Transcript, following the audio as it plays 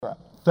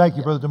Thank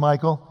you, Brother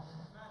DeMichael.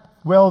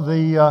 Well,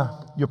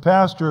 your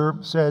pastor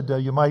said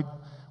you might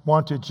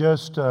want to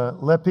just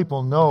let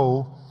people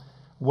know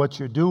what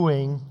you're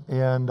doing.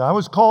 And I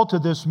was called to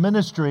this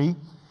ministry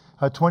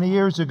 20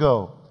 years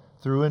ago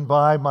through and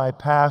by my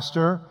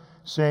pastor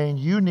saying,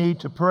 you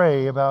need to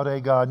pray about a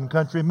God and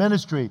Country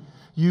ministry.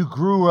 You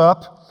grew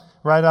up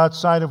right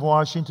outside of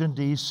Washington,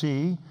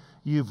 D.C.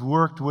 You've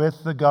worked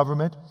with the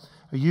government.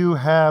 You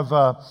have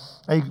a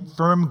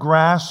firm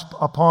grasp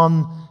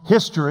upon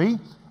history,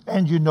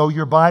 and you know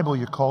your Bible.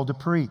 You're called to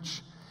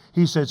preach.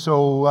 He said,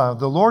 so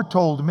the Lord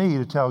told me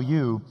to tell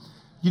you,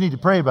 you need to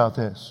pray about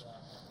this.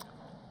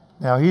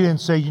 Now, he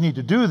didn't say you need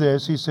to do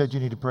this. He said you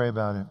need to pray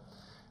about it.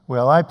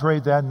 Well, I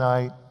prayed that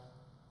night.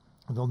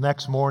 The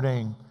next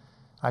morning,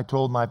 I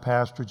told my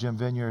pastor, Jim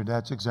Vineyard,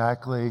 that's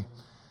exactly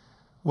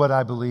what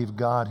I believe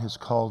God has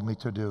called me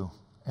to do.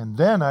 And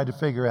then I had to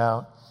figure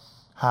out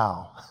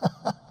how.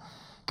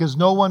 Because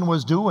no one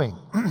was doing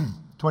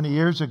 20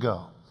 years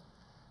ago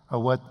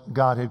what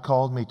God had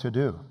called me to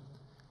do.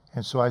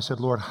 And so I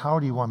said, Lord, how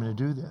do you want me to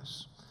do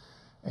this?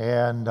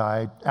 And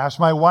I asked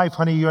my wife,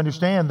 honey, you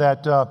understand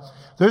that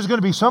there's going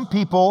to be some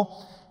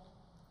people,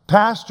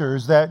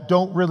 pastors, that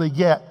don't really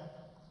get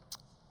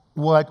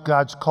what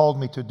God's called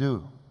me to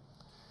do.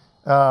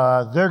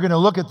 They're going to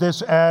look at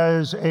this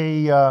as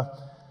a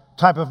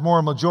type of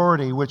moral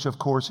majority, which of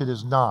course it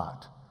is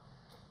not.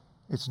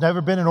 It's never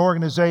been an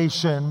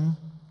organization.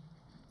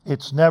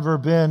 It's never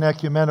been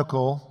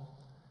ecumenical,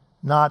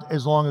 not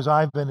as long as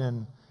I've been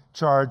in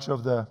charge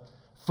of the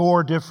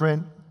 4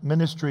 different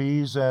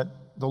ministries that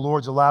the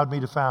Lord's allowed me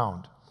to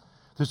found.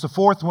 There's the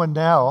 4th one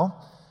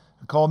now,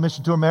 called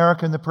Mission to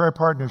America and the Prayer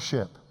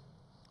Partnership.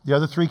 The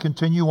other 3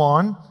 continue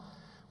on,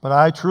 but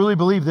I truly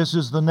believe this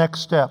is the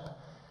next step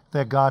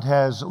that God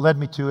has led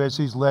me to as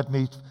He's led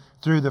me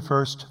through the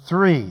first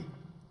 3.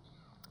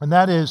 And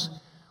that is,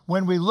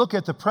 when we look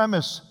at the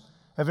premise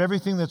of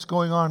everything that's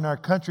going on in our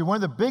country, one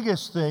of the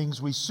biggest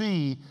things we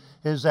see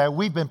is that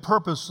we've been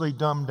purposely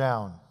dumbed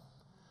down.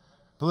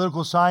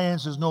 Political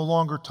science is no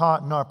longer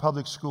taught in our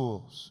public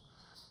schools.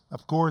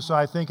 Of course,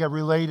 I think I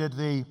related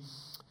the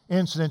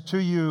incident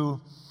to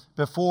you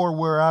before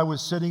where I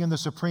was sitting in the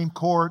Supreme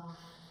Court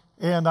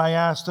and I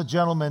asked the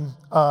gentleman,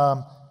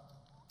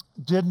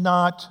 did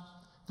not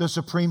the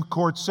Supreme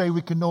Court say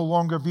we can no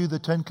longer view the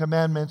 10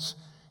 Commandments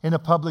in a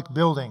public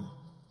building?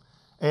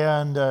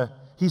 And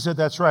he said,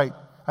 that's right.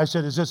 I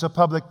said, is this a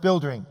public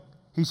building?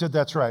 He said,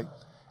 that's right.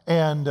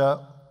 And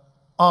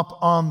up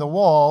on the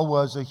wall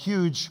was a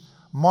huge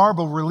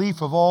marble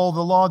relief of all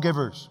the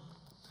lawgivers.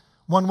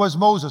 One was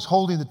Moses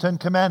holding the 10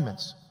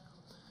 Commandments.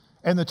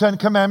 And the 10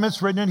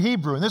 Commandments written in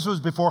Hebrew. And this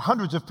was before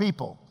hundreds of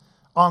people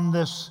on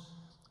this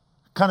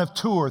kind of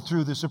tour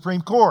through the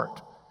Supreme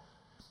Court.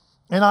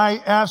 And I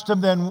asked him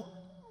then,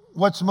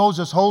 what's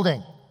Moses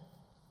holding?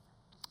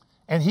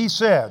 And he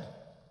said,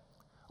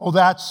 oh,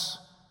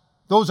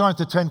 those aren't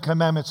the 10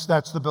 Commandments,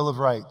 that's the Bill of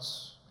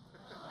Rights.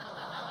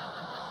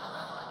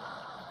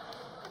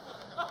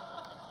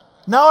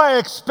 Now I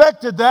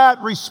expected that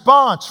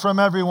response from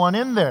everyone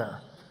in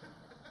there.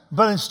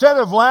 But instead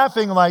of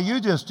laughing like you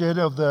just did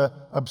of the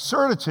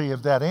absurdity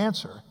of that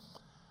answer,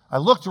 I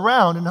looked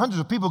around and hundreds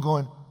of people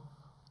going,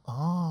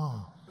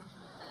 oh.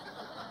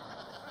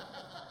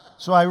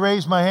 So I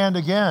raised my hand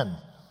again.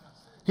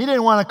 He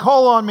didn't want to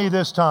call on me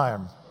this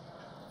time.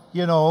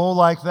 You know,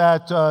 like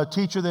that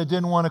teacher that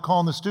didn't want to call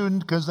on the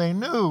student because they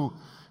knew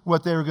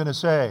what they were going to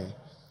say.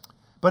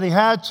 But he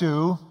had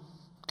to,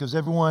 because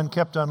everyone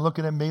kept on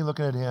looking at me,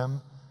 looking at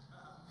him.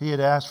 He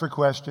had asked for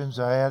questions.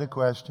 I had a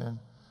question.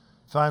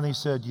 Finally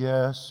said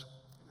yes.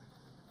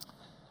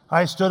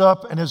 I stood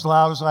up and as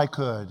loud as I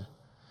could,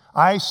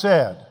 I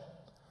said,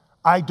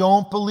 I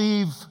don't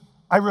believe,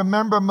 I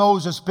remember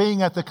Moses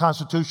being at the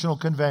Constitutional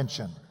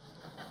Convention.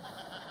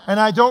 And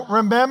I don't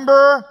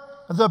remember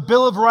the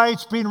Bill of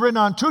Rights being written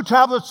on 2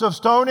 tablets of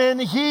stone in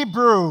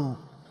Hebrew.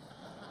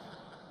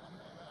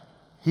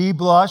 He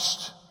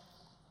blushed,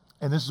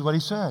 and this is what he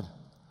said.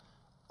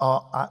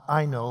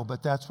 I know,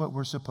 but that's what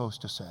we're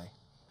supposed to say.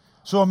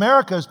 So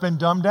America has been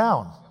dumbed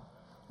down.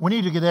 We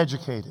need to get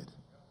educated.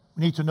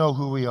 We need to know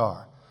who we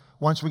are.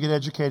 Once we get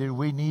educated,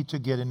 we need to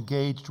get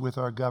engaged with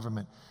our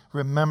government.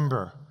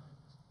 Remember,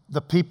 the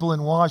people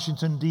in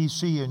Washington,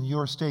 D.C., in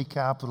your state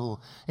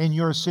capital, in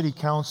your city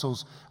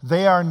councils,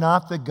 they are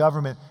not the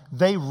government.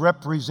 They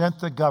represent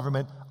the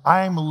government.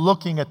 I'm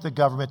looking at the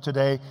government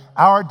today.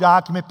 Our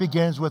document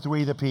begins with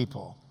we the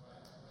people.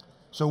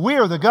 So we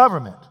are the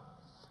government.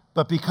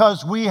 But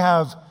because we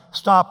have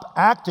stopped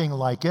acting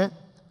like it,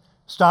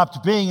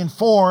 stopped being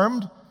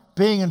informed,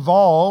 being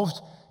involved,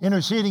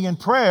 interceding in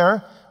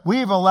prayer,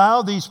 we've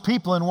allowed these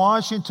people in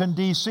Washington,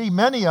 D.C.,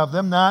 many of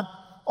them, not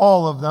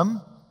all of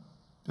them,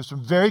 there's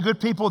some very good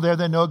people there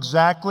that know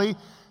exactly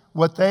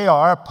what they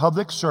are, a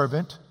public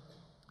servant,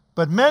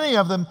 but many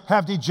of them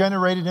have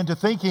degenerated into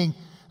thinking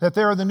that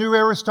they're the new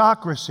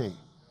aristocracy,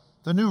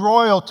 the new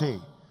royalty,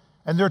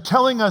 and they're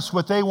telling us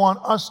what they want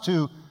us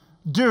to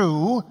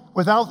do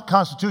without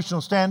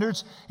constitutional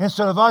standards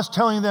instead of us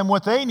telling them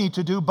what they need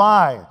to do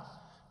by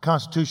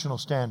constitutional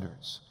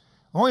standards.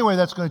 The only way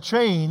that's going to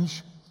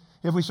change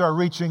if we start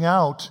reaching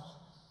out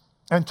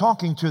and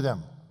talking to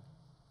them.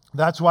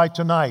 That's why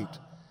tonight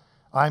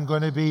I'm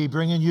going to be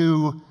bringing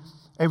you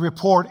a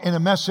report in a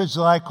message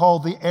that I call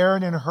the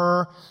Aaron and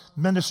Her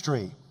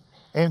Ministry,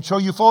 and show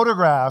you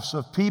photographs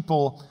of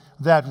people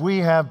that we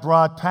have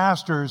brought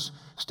pastors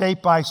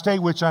state by state,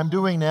 which I'm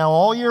doing now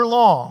all year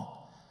long,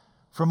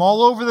 from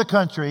all over the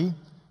country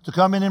to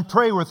come in and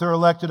pray with their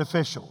elected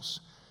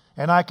officials.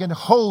 And I can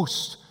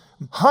host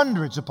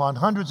hundreds upon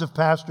hundreds of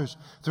pastors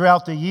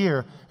throughout the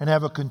year and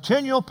have a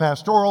continual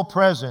pastoral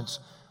presence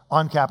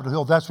on Capitol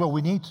Hill. That's what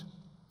we need.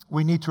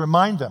 We need to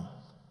remind them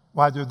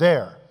why they're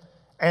there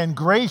and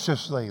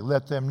graciously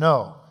let them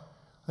know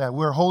that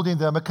we're holding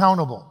them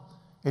accountable.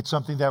 It's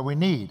something that we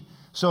need.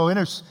 So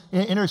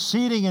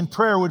interceding in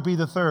prayer would be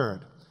the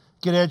third.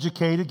 Get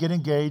educated, get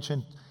engaged,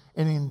 and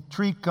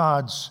entreat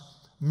God's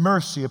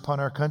mercy upon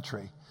our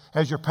country.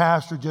 As your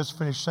pastor just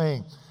finished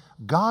saying,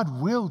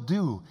 God will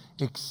do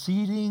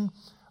exceeding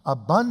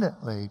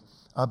abundantly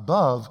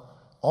above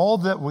all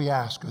that we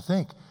ask or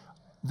think.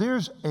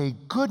 There's a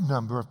good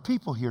number of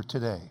people here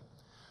today.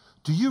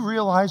 Do you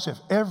realize if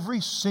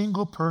every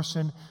single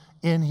person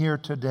in here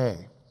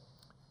today,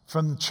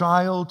 from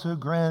child to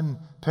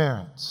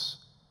grandparents,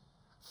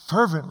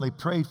 fervently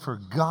prayed for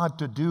God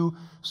to do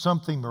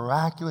something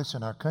miraculous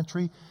in our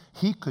country,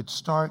 He could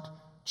start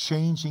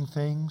changing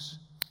things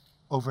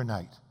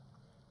overnight.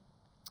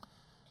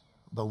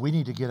 But we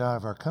need to get out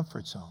of our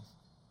comfort zone,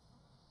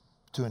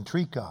 to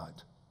entreat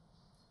God,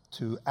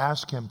 to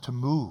ask Him to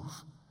move.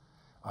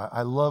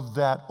 I love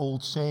that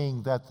old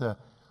saying that the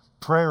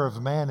prayer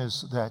of man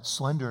is that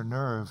slender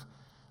nerve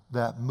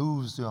that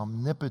moves the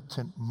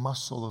omnipotent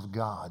muscle of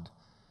God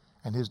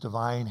and His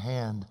divine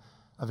hand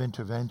of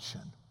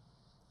intervention.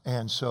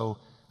 And so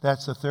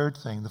that's the third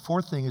thing. The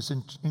fourth thing is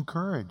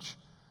encourage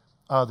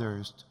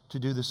others to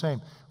do the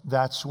same.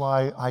 That's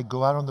why I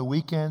go out on the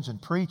weekends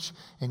and preach,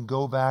 and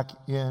go back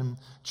in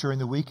during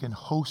the week and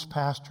host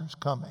pastors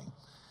coming.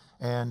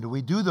 And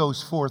we do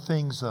those four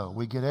things, though.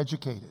 We get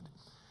educated.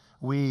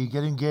 We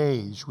get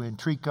engaged. We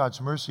entreat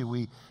God's mercy.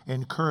 We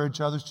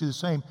encourage others to do the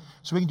same.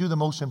 So we can do the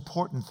most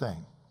important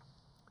thing,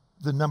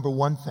 the number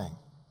one thing,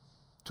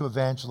 to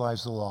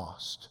evangelize the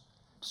lost,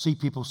 see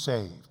people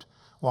saved,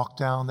 walk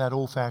down that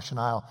old-fashioned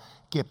aisle,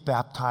 get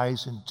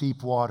baptized in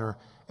deep water,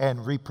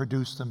 and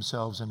reproduce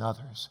themselves in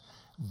others.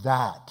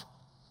 That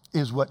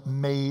is what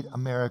made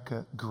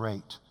America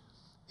great,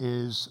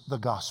 is the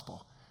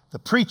gospel, the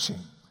preaching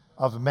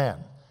of men.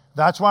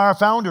 That's why our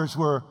founders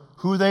were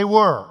who they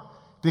were,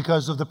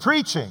 because of the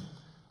preaching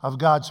of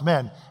God's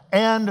men.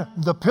 And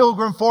the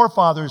Pilgrim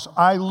forefathers,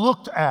 I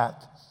looked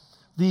at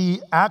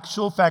the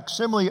actual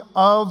facsimile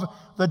of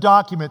the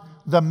document,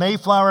 the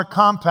Mayflower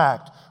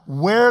Compact,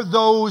 where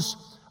those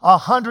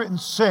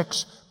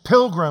 106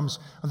 pilgrims,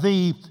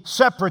 the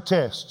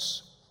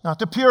separatists, not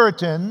the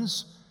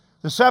Puritans,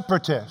 the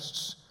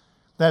separatists,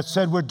 that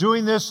said we're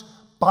doing this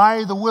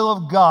by the will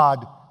of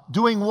God.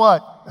 Doing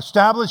what?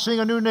 Establishing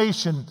a new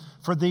nation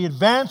for the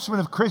advancement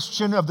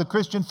of the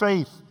Christian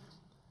faith.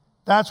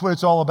 That's what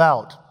it's all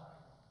about.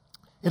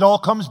 It all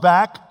comes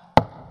back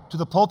to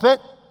the pulpit.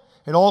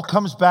 It all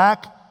comes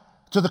back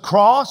to the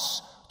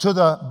cross, to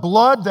the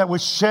blood that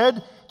was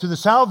shed, to the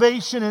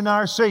salvation in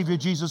our Savior,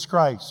 Jesus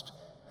Christ.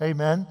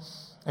 Amen.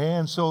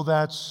 And so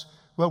that's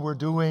what we're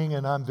doing,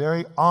 and I'm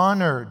very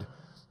honored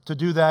to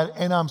do that.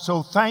 And I'm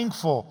so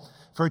thankful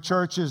for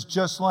churches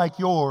just like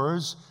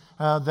yours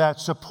that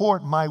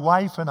support my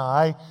wife and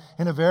I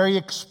in a very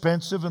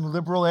expensive and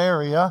liberal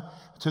area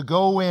to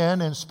go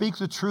in and speak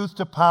the truth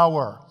to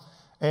power,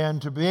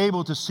 and to be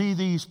able to see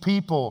these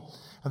people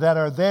that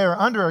are there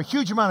under a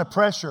huge amount of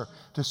pressure,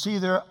 to see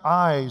their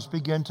eyes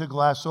begin to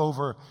glass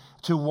over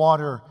to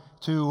water,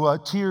 to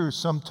tears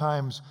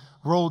sometimes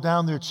roll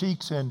down their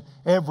cheeks, and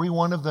every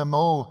one of them,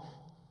 oh,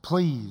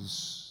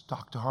 please,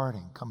 Dr.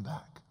 Harding, come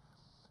back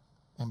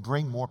and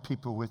bring more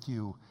people with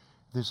you.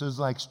 This is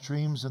like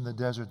streams in the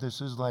desert.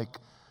 This is like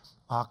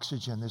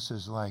oxygen. This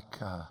is like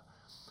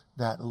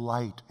that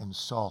light and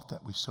salt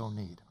that we so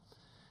need.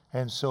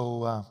 And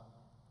so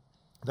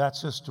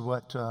that's just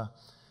what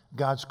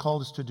God's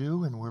called us to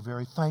do, and we're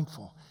very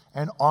thankful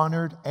and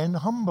honored and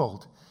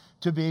humbled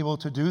to be able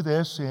to do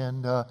this.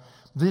 And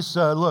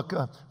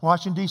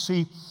Washington,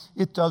 D.C.,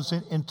 it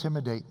doesn't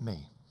intimidate me.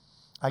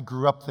 I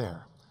grew up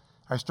there.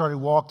 I started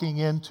walking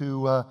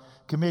into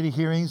committee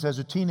hearings as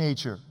a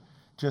teenager,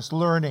 just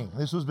learning.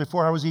 This was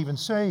before I was even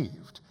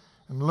saved.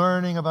 And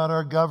learning about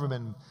our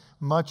government,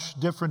 much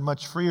different,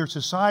 much freer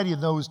society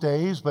in those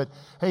days. But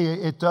hey,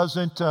 it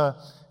doesn't,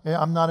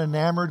 I'm not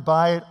enamored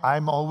by it.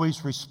 I'm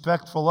always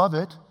respectful of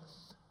it.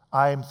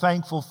 I'm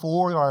thankful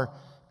for our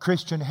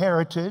Christian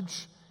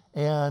heritage.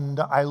 And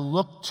I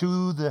look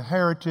to the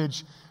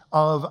heritage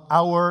of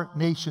our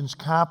nation's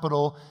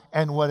capital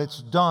and what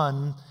it's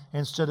done,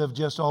 instead of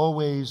just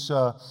always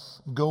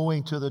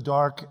going to the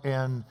dark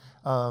and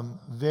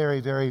very,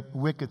 very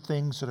wicked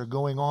things that are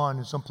going on.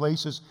 In some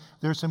places,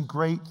 there's some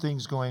great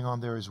things going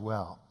on there as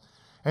well.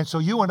 And so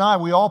you and I,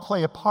 we all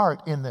play a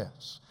part in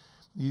this.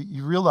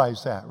 You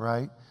realize that,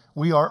 right?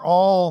 We are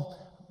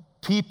all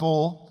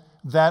people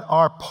that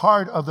are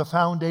part of the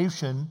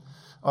foundation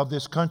of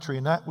this country.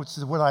 And that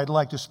is what I'd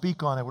like to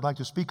speak on. I would like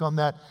to speak on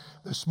that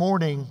this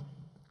morning,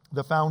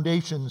 the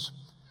foundations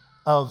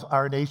of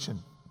our nation.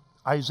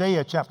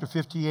 Isaiah chapter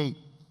 58,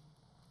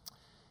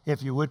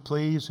 if you would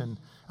please. And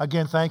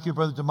again, thank you,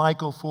 Brother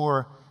DeMichael,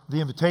 for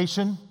the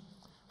invitation,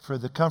 for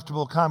the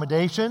comfortable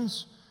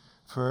accommodations,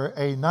 for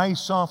a nice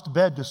soft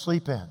bed to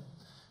sleep in.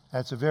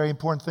 That's a very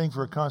important thing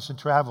for a constant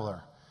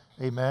traveler.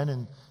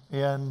 Amen.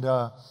 And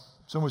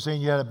someone was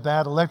saying you had a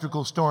bad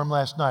electrical storm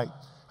last night.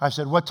 I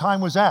said, what time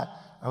was that?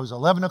 It was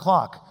 11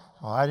 o'clock.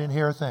 Well, I didn't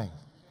hear a thing.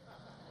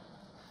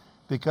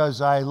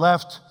 Because I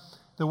left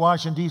the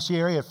Washington, D.C.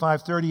 area at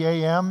 5:30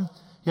 a.m.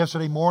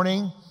 yesterday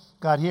morning.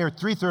 Got here at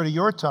 3:30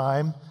 your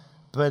time,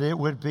 but it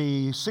would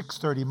be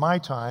 6:30 my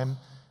time.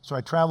 So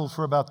I traveled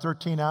for about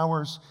 13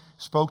 hours,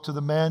 spoke to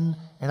the men,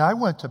 and I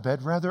went to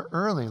bed rather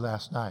early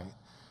last night.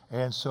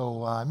 And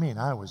so, I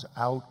was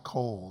out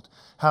cold.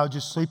 How'd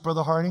you sleep,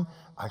 Brother Harding?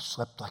 I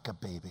slept like a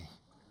baby.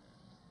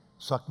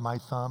 Sucked my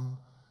thumb,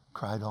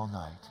 cried all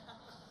night.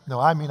 No,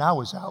 I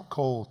was out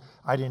cold.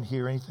 I didn't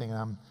hear anything.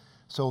 I'm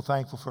so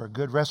thankful for a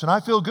good rest. And I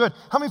feel good.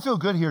 How many feel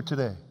good here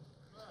today?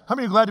 How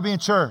many are glad to be in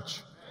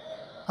church?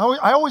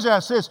 I always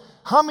ask this.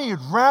 How many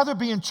would rather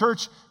be in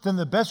church than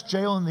the best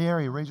jail in the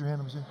area? Raise your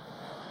hand. Let me see.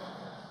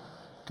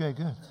 Okay,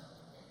 good.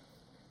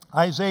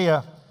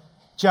 Isaiah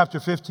chapter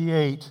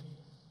 58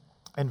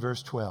 and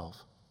verse 12.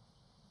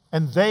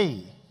 And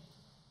they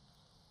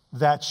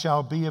that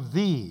shall be of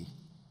thee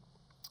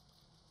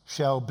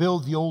shall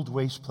build the old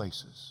waste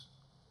places.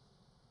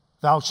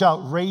 Thou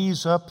shalt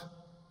raise up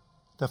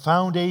the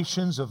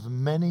foundations of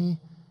many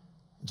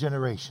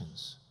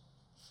generations,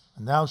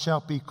 and thou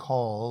shalt be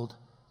called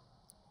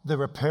the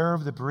repairer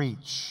of the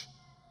breach,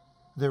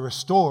 the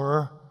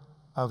restorer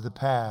of the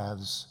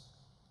paths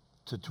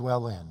to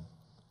dwell in.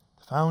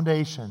 The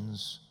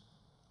foundations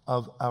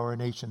of our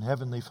nation.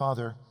 Heavenly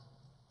Father,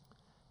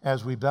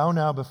 as we bow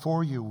now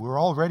before you, we're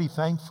already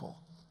thankful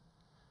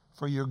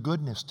for your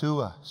goodness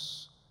to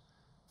us,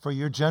 for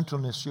your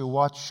gentleness, your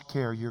watch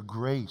care, your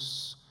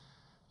grace,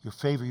 your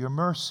favor, your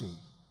mercy,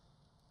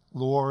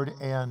 Lord,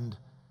 and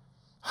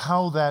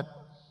how that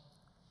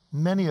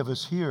many of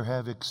us here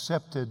have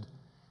accepted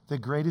the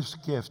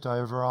greatest gift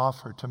I ever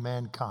offered to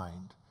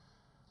mankind,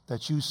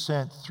 that you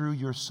sent through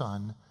your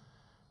Son,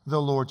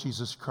 the Lord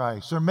Jesus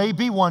Christ. There may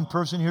be one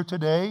person here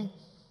today,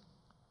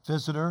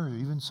 visitor, or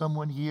even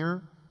someone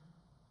here,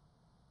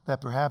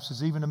 that perhaps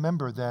is even a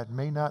member that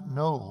may not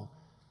know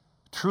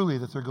truly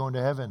that they're going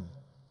to heaven.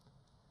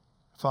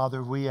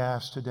 Father, we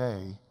ask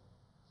today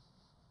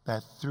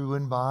that through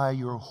and by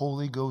your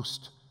Holy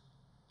Ghost,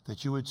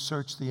 that you would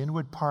search the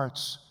inward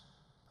parts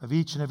of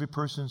each and every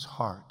person's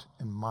heart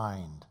and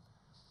mind.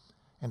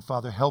 And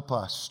Father, help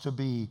us to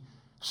be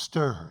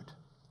stirred,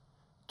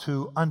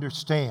 to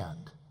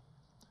understand,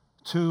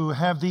 to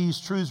have these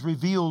truths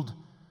revealed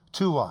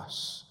to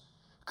us.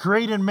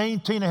 Create and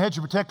maintain a hedge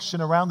of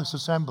protection around this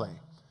assembly.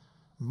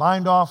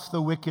 Bind off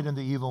the wicked and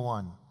the evil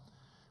one.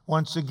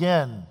 Once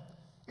again,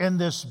 in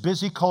this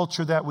busy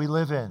culture that we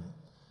live in,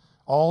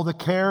 all the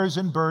cares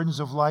and burdens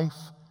of life,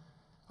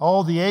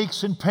 all the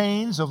aches and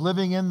pains of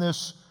living in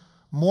this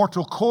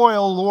mortal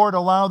coil, Lord,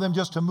 allow them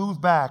just to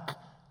move back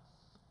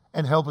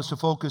and help us to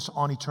focus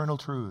on eternal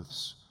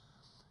truths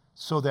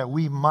so that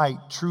we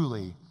might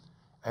truly,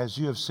 as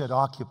you have said,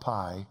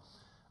 occupy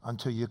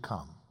until you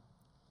come.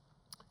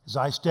 As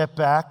I step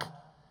back,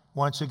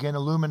 once again,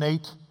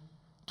 illuminate,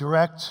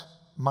 direct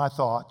my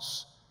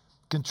thoughts,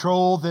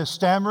 control this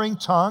stammering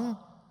tongue.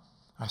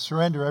 I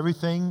surrender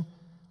everything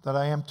that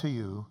I am to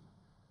you.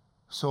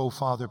 So,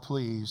 Father,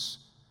 please,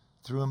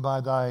 through and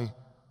by thy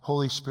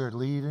Holy Spirit,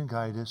 lead and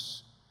guide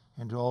us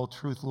into all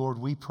truth. Lord,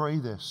 we pray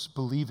this,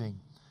 believing.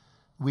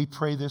 We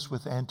pray this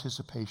with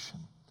anticipation.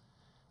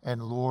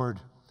 And Lord,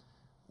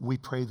 we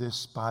pray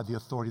this by the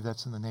authority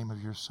that's in the name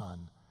of your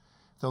Son,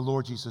 the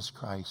Lord Jesus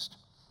Christ.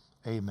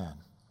 Amen.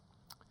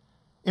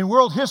 In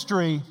world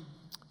history,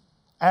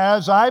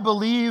 as I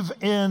believe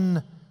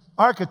in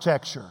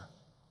architecture,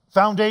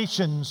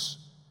 foundations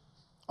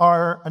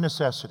are a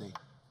necessity.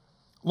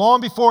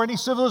 Long before any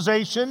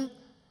civilization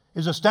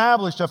is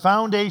established, a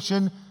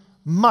foundation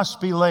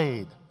must be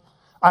laid.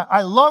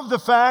 I love the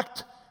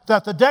fact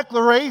that the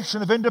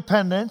Declaration of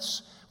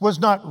Independence was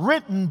not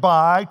written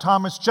by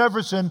Thomas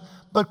Jefferson,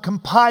 but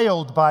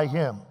compiled by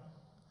him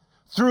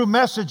through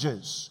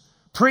messages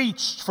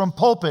preached from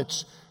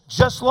pulpits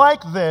just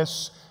like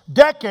this,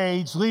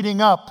 decades leading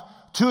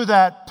up to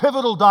that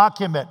pivotal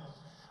document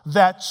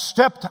that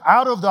stepped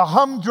out of the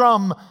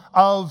humdrum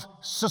of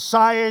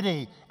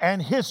society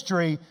and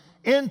history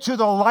into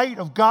the light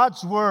of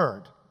God's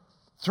Word,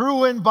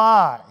 through and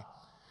by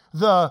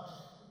the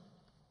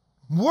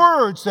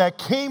words that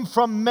came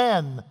from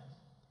men.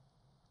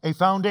 A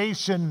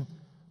foundation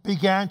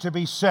began to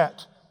be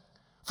set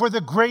for the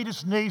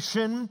greatest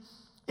nation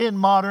in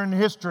modern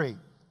history.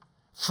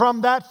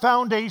 From that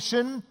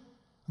foundation,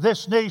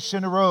 this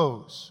nation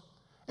arose.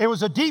 It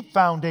was a deep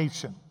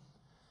foundation.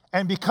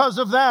 And because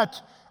of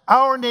that,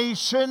 our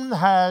nation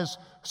has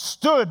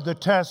stood the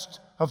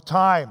test of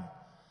time.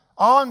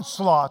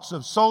 Onslaughts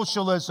of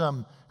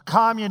socialism,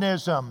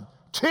 communism,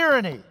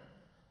 tyranny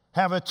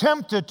have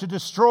attempted to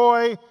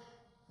destroy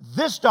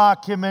this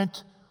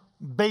document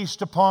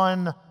based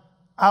upon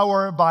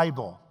our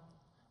Bible.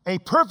 A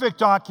perfect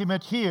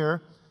document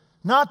here,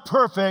 not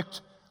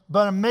perfect,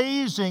 but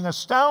amazing,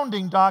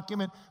 astounding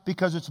document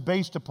because it's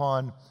based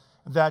upon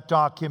that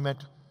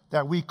document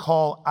that we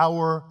call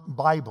our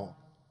Bible.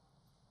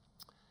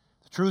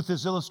 The truth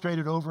is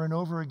illustrated over and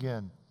over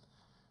again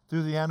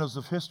through the annals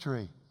of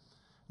history.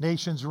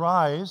 Nations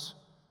rise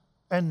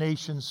and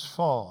nations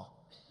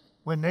fall.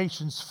 When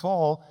nations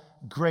fall,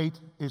 great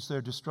is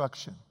their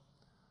destruction.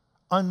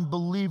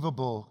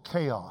 Unbelievable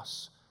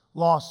chaos,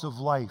 loss of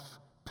life,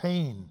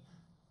 pain.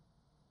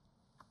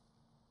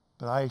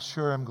 But I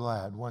sure am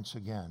glad, once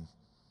again,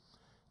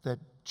 that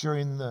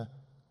during the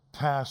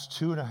past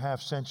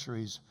 2.5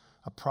 centuries,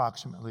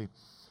 approximately,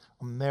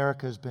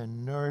 America has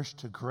been nourished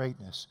to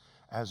greatness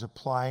as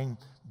applying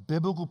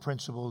biblical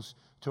principles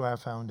to our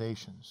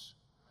foundations.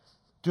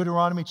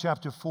 Deuteronomy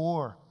chapter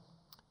 4,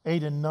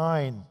 8 and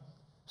 9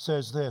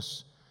 says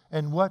this,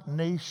 "And what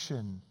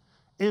nation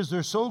is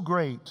there so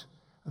great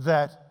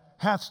that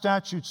hath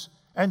statutes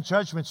and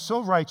judgments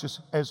so righteous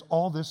as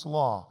all this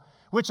law,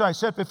 which I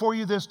set before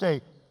you this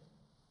day?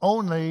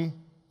 Only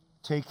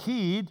take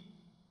heed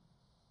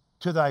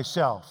to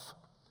thyself,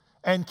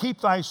 and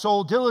keep thy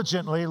soul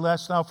diligently,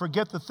 lest thou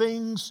forget the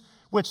things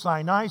which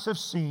thine eyes have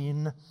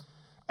seen,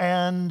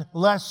 and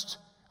lest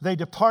they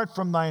depart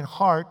from thine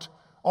heart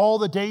all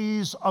the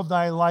days of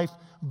thy life,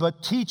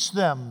 but teach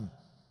them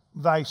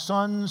thy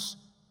sons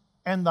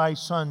and thy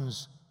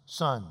sons'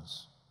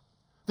 sons."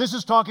 This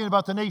is talking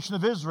about the nation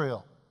of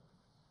Israel.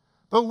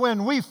 But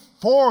when we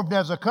formed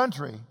as a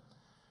country,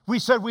 we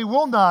said we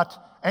will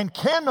not and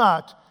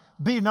cannot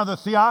be another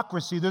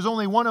theocracy. There's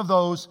only one of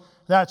those,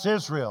 that's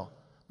Israel.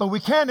 But we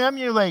can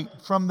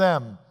emulate from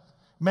them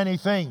many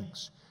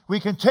things. We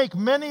can take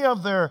many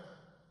of their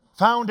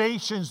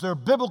foundations, their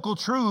biblical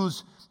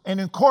truths, and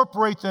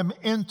incorporate them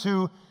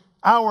into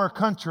our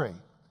country.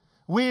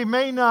 We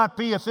may not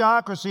be a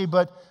theocracy,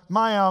 but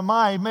my, oh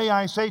my, may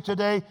I say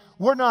today,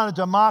 we're not a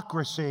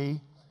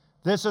democracy.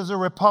 This is a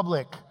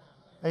republic.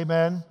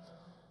 Amen.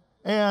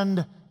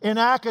 And in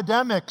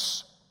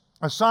academics,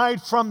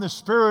 aside from the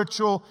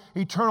spiritual,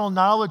 eternal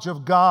knowledge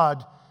of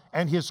God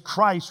and His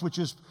Christ, which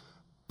is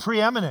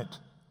preeminent,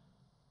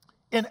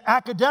 in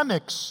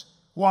academics,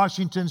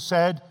 Washington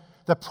said,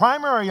 the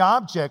primary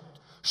object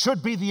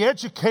should be the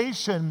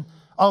education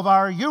of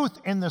our youth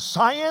in the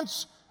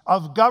science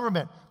of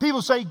government.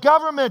 People say,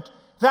 government,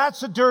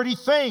 that's a dirty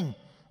thing.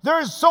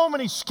 There's so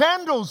many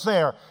scandals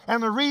there.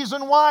 And the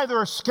reason why there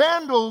are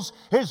scandals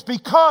is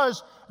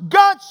because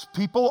God's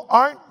people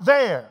aren't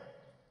there.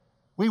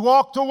 We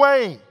walked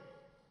away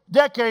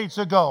decades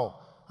ago.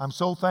 I'm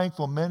so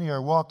thankful many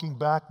are walking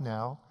back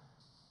now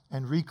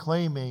and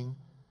reclaiming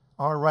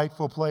our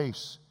rightful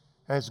place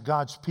as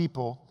God's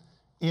people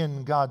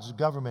in God's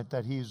government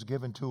that He's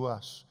given to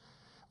us.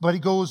 But he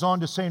goes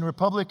on to say, in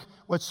Republic,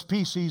 what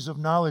species of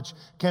knowledge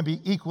can be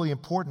equally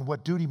important,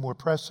 what duty more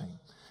pressing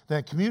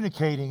than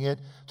communicating it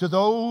to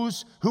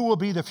those who will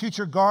be the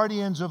future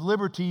guardians of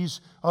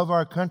liberties of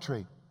our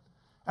country?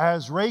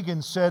 As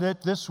Reagan said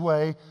it this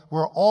way,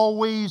 we're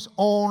always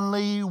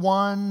only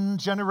one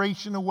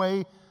generation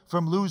away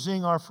from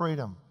losing our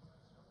freedom.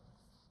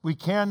 We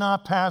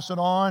cannot pass it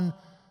on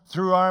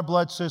through our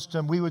blood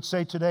system. We would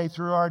say today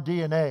through our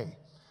DNA.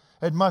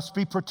 It must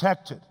be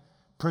protected,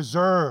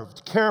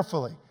 preserved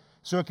carefully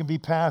so it can be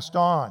passed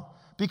on.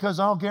 Because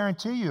I'll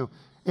guarantee you,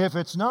 if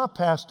it's not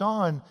passed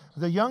on,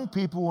 the young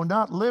people will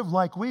not live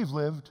like we've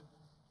lived.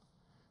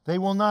 They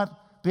will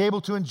not be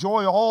able to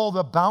enjoy all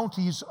the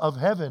bounties of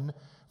heaven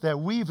that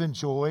we've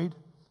enjoyed.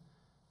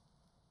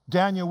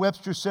 Daniel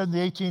Webster said in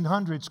the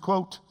 1800s,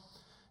 quote,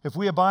 "If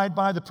we abide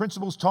by the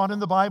principles taught in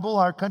the Bible,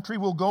 our country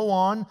will go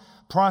on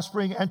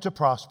prospering and to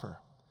prosper.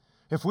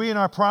 If we in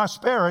our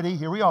prosperity,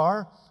 here we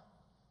are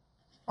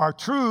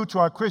true to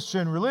our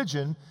Christian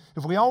religion,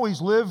 if we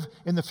always live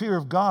in the fear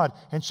of God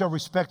and shall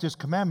respect His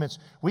commandments,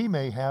 we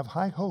may have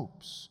high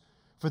hopes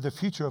for the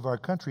future of our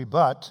country.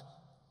 But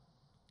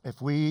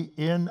if we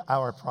in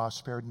our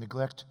prosperity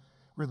neglect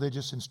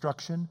religious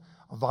instruction,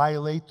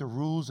 violate the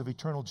rules of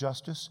eternal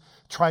justice,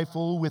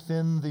 trifle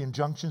within the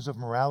injunctions of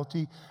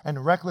morality,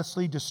 and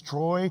recklessly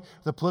destroy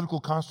the political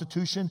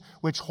constitution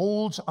which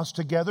holds us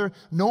together,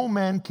 no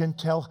man can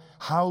tell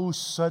how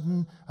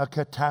sudden a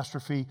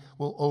catastrophe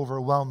will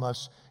overwhelm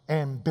us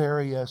and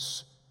bury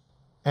us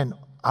and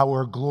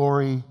our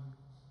glory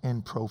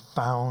in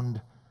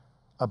profound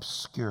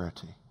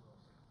obscurity."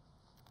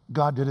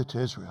 God did it to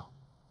Israel.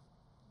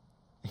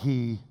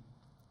 He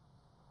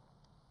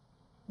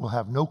will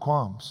have no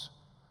qualms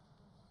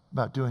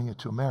about doing it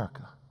to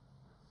America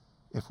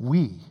if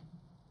we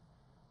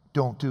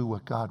don't do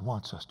what God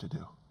wants us to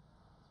do.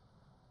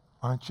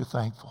 Aren't you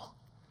thankful?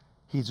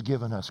 He's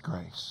given us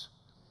grace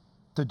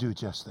to do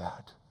just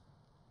that.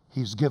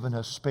 He's given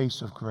us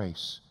space of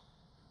grace.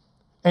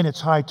 And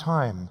it's high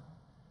time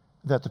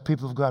that the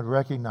people of God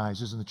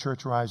recognizes and the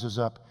church rises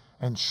up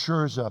and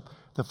shores up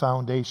the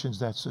foundations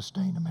that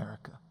sustain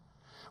America.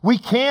 We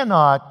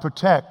cannot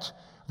protect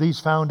these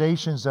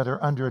foundations that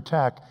are under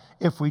attack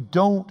if we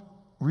don't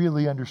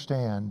really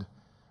understand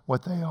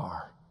what they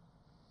are.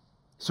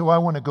 So I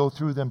want to go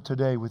through them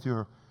today with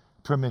your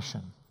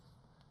permission.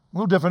 A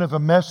little different of a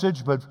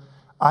message, but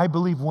I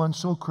believe one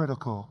so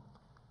critical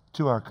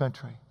to our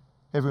country.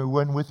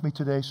 Everyone with me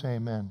today, say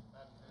amen.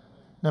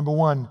 Number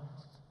one,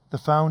 the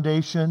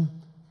foundation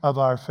of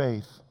our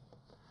faith.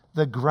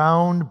 The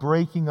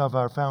groundbreaking of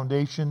our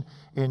foundation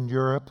in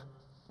Europe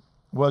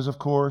was, of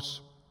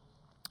course,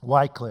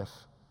 Wycliffe,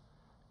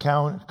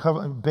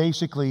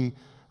 basically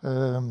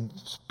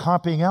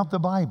copying out the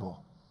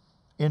Bible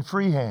in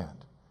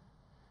freehand.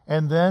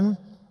 And then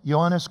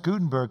Johannes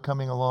Gutenberg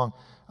coming along.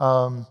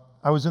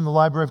 I was in the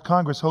Library of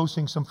Congress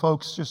hosting some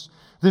folks just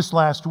this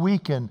last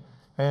weekend,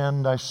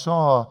 and I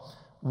saw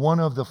one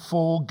of the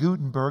full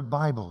Gutenberg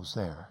Bibles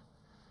there.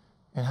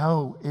 And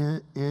how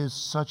it is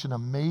such an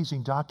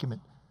amazing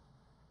document,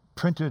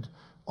 printed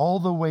all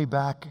the way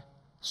back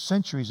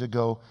centuries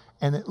ago,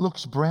 and it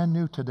looks brand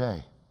new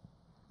today.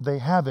 They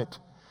have it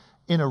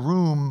in a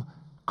room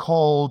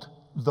called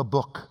the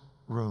Book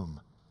Room.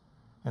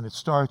 And it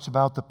starts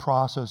about the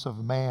process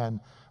of man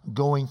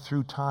going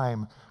through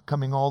time,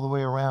 coming all the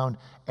way around.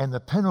 And the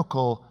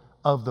pinnacle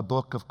of the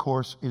book, of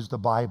course, is the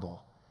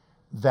Bible.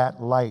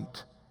 That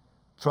light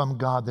from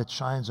God that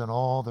shines on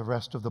all the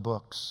rest of the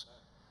books.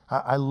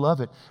 I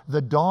love it.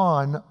 The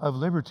dawn of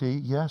liberty,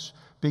 yes,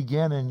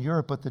 began in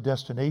Europe, but the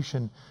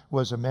destination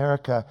was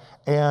America.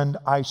 And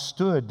I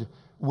stood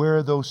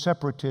where those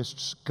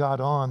separatists got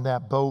on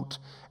that boat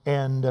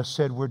and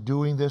said, we're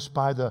doing this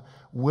by the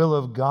will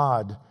of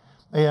God.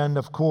 And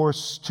of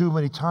course, too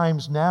many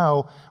times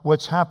now,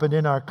 what's happened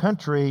in our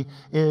country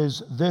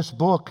is this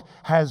book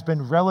has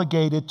been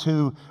relegated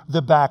to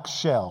the back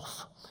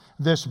shelf.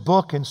 This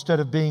book, instead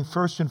of being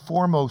first and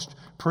foremost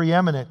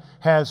preeminent,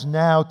 has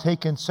now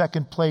taken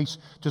second place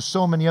to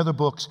so many other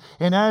books.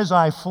 And as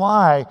I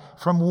fly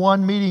from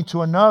one meeting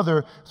to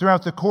another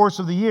throughout the course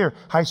of the year,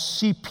 I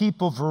see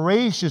people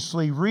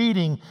voraciously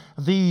reading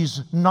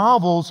these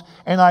novels,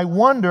 and I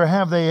wonder,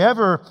 have they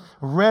ever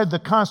read the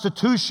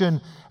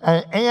Constitution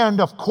and,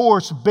 of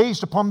course,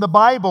 based upon the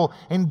Bible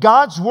and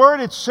God's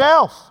Word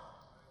itself?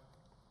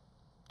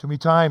 Too many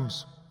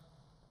times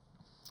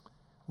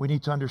we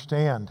need to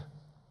understand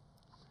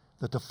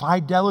that the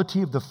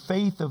fidelity of the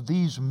faith of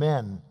these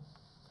men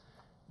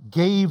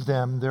gave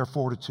them their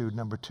fortitude.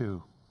 Number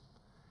two,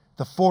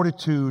 the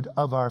fortitude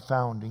of our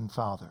founding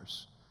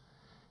fathers.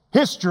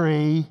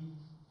 History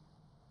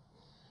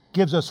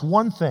gives us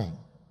one thing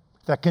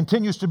that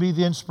continues to be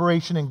the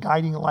inspiration and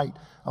guiding light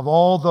of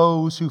all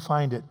those who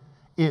find it.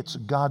 It's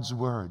God's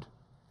Word.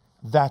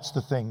 That's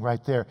the thing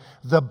right there.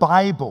 The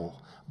Bible,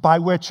 by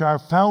which our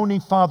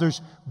founding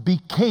fathers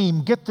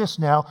became, get this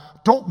now,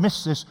 don't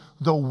miss this,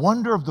 the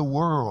wonder of the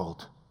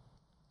world.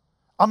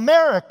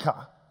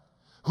 America,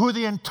 who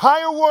the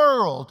entire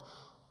world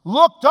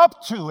looked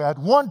up to at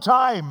one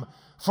time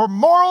for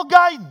moral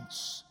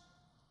guidance,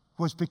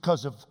 was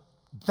because of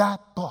that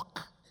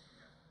book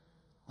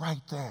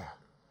right there,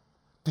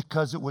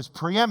 because it was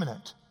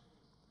preeminent.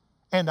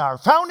 And our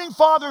founding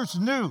fathers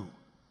knew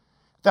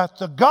that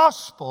the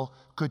gospel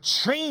could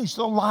change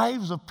the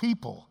lives of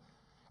people.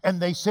 And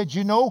they said,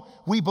 you know,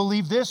 we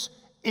believe this.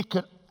 It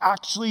could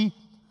actually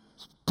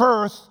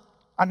birth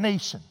a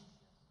nation,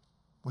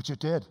 which it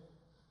did.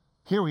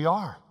 Here we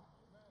are.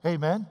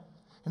 Amen.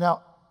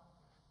 Now,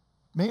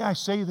 may I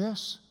say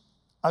this?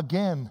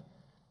 Again,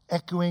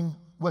 echoing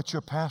what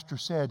your pastor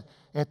said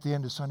at the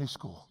end of Sunday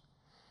school.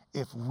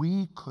 If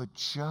we could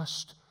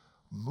just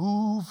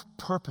move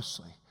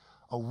purposely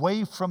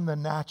away from the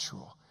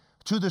natural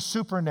to the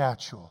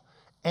supernatural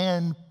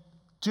and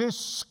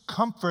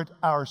discomfort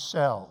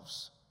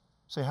ourselves.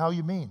 Say, how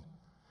you mean?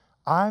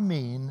 I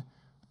mean,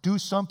 do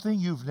something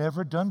you've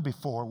never done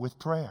before with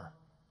prayer.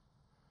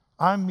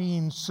 I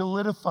mean,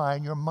 solidify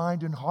in your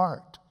mind and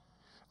heart.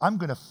 I'm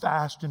going to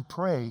fast and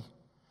pray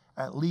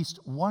at least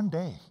one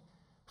day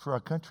for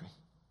our country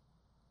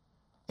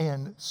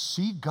and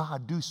see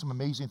God do some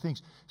amazing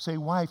things. Say,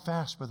 why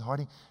fast, Brother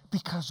Harding?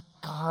 Because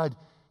God,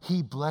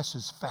 He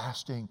blesses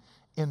fasting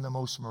in the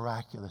most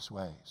miraculous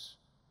ways.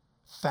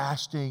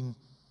 Fasting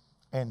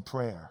and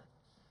prayer.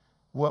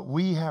 What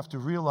we have to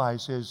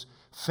realize is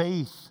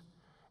faith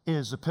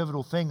is a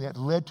pivotal thing that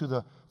led to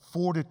the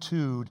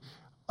fortitude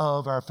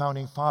of our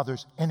founding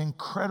fathers, an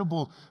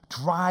incredible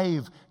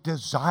drive,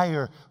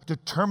 desire,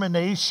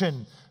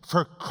 determination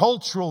for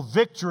cultural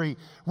victory.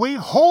 We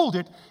hold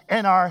it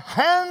in our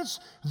hands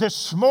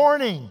this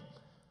morning.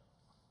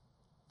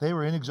 They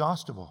were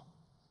inexhaustible,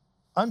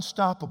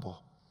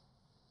 unstoppable.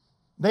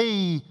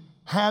 They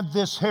had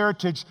this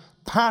heritage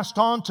passed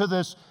on to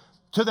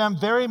them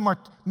very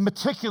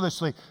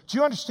meticulously. Do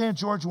you understand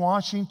George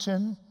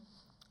Washington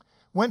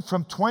went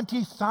from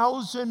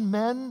 20,000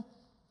 men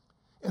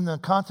in the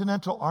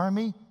Continental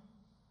Army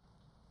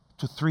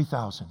to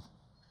 3,000,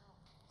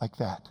 like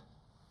that.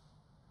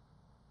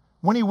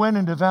 When he went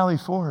into Valley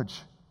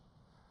Forge,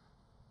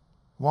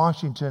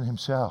 Washington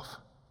himself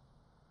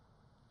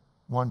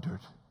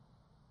wondered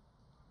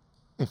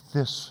if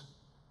this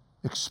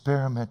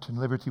experiment in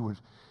liberty would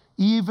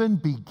even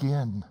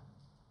begin.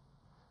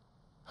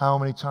 How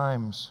many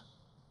times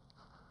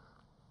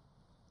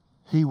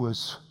he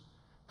was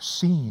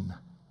seen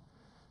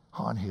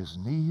on his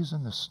knees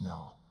in the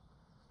snow,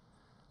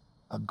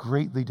 a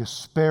greatly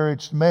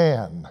disparaged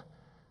man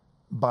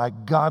by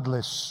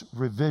godless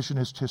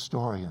revisionist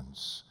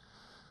historians,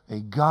 a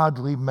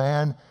godly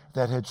man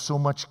that had so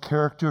much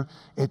character,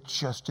 it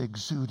just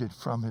exuded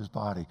from his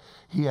body.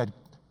 He had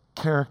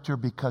character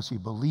because he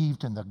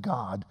believed in the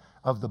God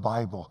of the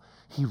Bible.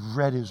 He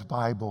read his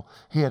Bible.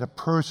 He had a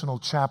personal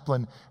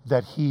chaplain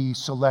that he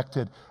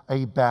selected,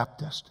 a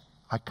Baptist.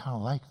 I kind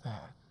of like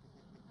that.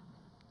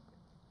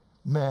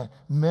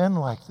 Men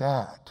like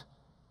that,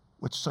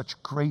 with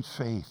such great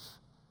faith,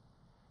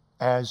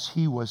 as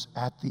he was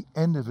at the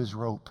end of his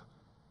rope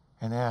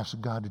and asked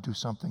God to do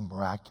something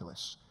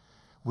miraculous,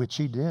 which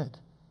he did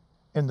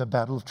in the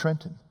Battle of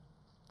Trenton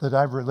that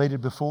I've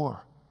related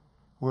before,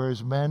 where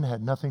his men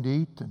had nothing to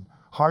eat and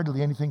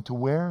hardly anything to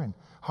wear and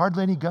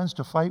hardly any guns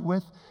to fight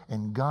with,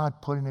 and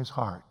God put in his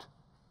heart,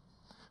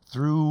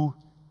 through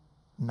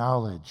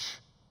knowledge,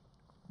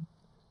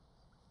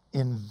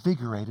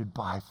 invigorated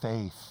by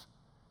faith,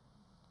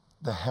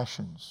 the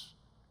Hessians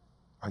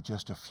are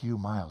just a few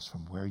miles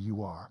from where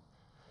you are,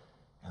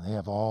 and they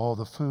have all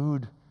the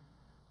food,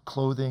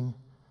 clothing,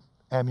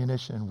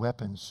 ammunition, and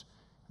weapons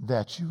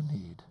that you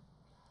need.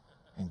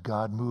 And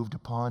God moved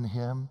upon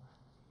him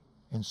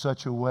in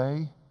such a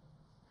way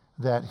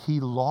that he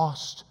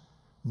lost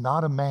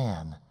not a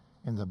man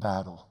in the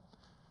battle.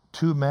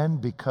 2 men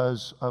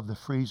because of the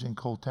freezing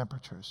cold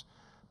temperatures,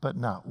 but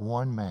not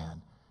one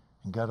man.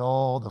 And got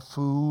all the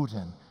food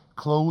and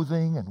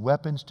clothing and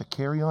weapons to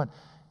carry on.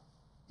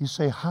 You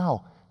say,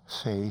 how?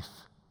 Faith.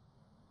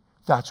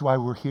 That's why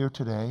we're here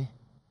today.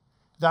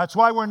 That's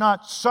why we're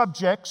not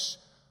subjects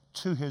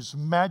to His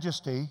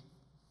Majesty,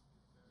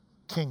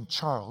 King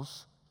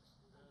Charles.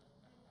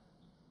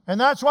 And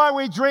that's why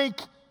we drink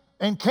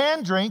and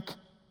can drink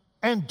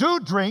and do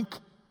drink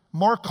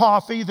more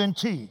coffee than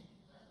tea.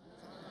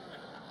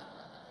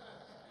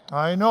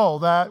 I know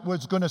that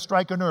was going to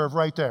strike a nerve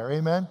right there,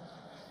 amen?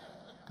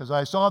 Because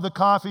I saw the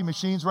coffee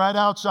machines right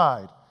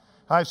outside.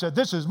 I said,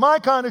 this is my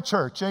kind of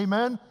church,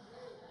 amen?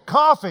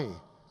 Coffee.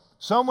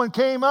 Someone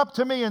came up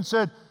to me and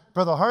said,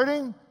 Brother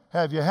Harding,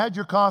 have you had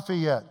your coffee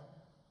yet?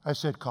 I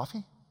said,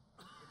 coffee?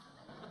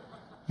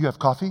 You have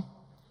coffee?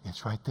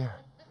 It's right there.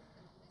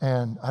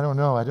 And I don't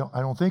know, I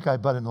don't think I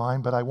butt in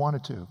line, but I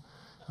wanted to,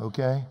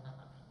 okay?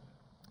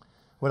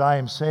 What I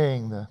am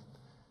saying, the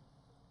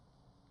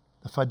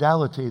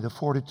fidelity, the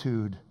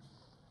fortitude,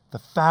 the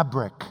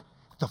fabric,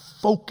 the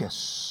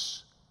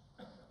focus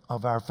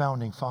of our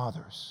founding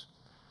fathers,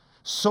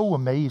 so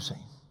amazing.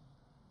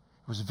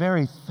 It was the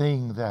very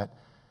thing that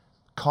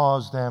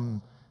caused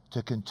them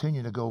to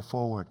continue to go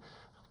forward.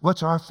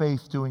 What's our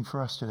faith doing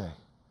for us today?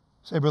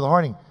 Say, Brother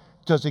Harding,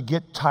 does it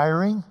get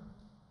tiring?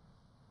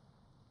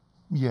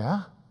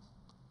 Yeah.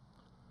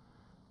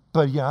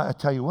 But yeah, I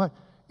tell you what,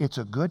 it's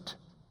a good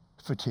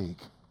fatigue.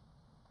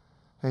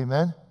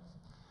 Amen?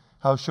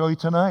 I'll show you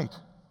tonight.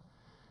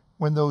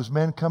 When those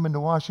men come into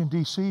Washington,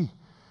 D.C.,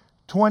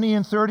 20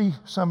 and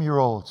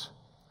 30-some-year-olds,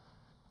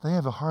 they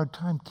have a hard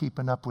time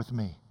keeping up with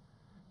me.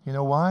 You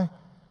know why?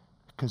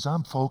 Because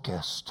I'm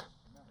focused.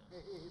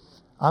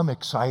 I'm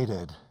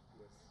excited.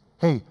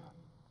 Hey,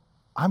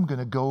 I'm going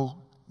to go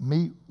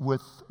meet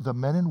with the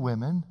men and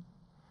women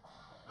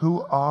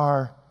who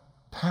are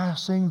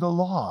passing the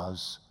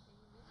laws.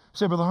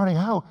 Say, Brother Harding,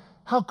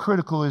 how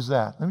critical is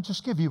that? Let me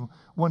just give you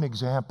one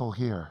example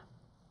here.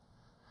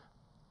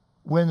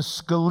 When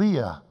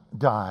Scalia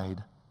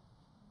died,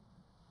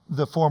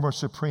 the former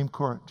Supreme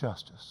Court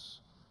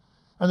Justice,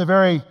 under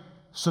very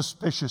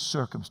suspicious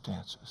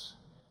circumstances,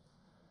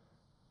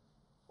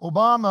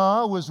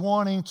 Obama was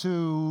wanting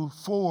to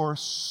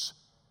force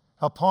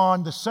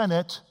upon the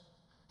Senate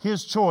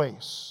his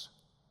choice.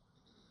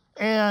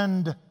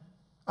 And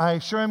I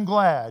sure am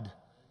glad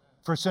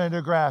for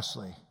Senator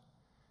Grassley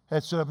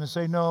had stood up and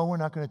say, no, we're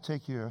not going to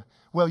take your,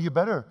 well, you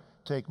better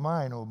take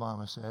mine,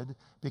 Obama said,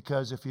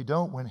 because if you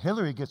don't, when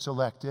Hillary gets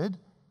elected,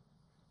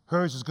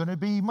 hers is going to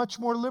be much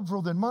more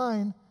liberal than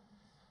mine.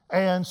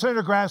 And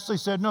Senator Grassley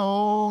said,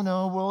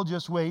 no, we'll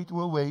just wait,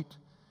 we'll wait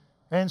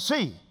and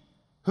see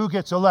who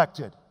gets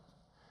elected.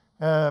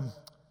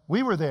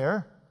 We were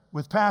there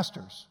with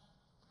pastors.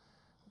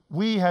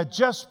 We had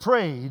just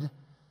prayed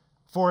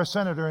for a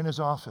senator in his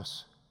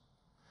office.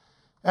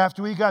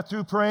 After we got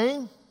through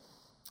praying,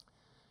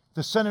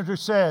 the senator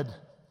said,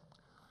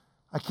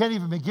 I can't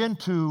even begin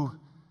to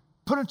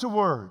put into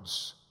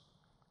words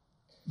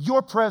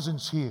your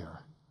presence here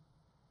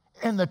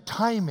and the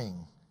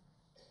timing,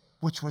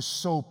 which was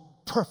so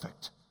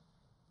perfect.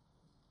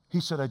 He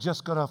said, I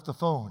just got off the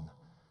phone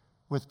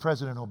with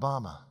President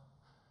Obama.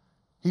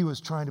 He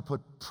was trying to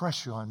put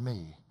pressure on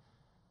me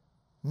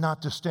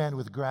not to stand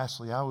with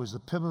Grassley. I was the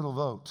pivotal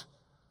vote.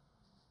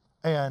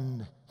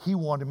 And he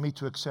wanted me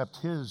to accept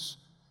his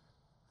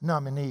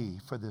nominee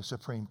for the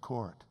Supreme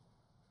Court.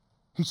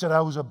 He said,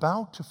 I was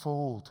about to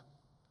fold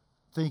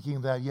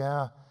thinking that,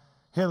 yeah,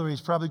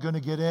 Hillary's probably going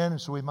to get in,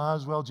 so we might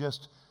as well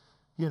just,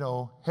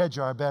 hedge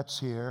our bets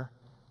here.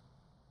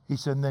 He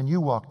said, and then you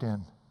walked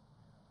in,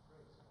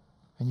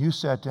 and you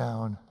sat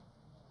down,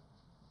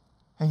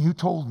 and you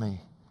told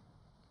me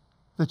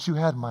that you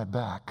had my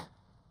back.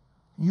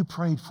 You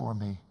prayed for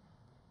me.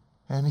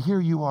 And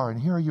here you are,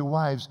 and here are your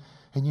wives,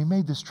 and you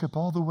made this trip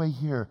all the way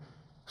here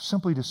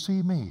simply to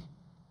see me.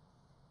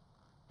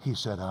 He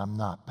said, I'm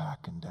not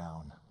backing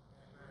down.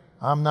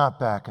 I'm not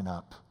backing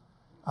up.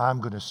 I'm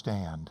going to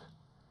stand.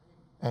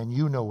 And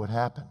you know what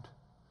happened.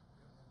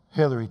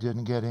 Hillary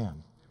didn't get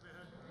in.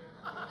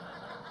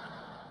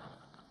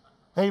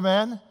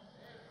 Amen.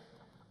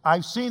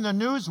 I've seen the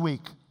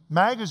Newsweek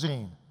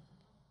magazine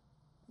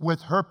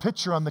with her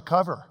picture on the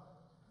cover,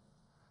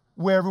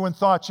 where everyone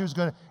thought she was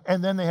going to,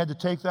 and then they had to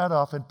take that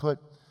off and put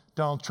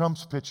Donald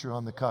Trump's picture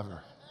on the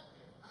cover.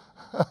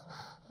 I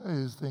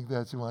just think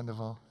that's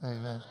wonderful.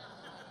 Amen.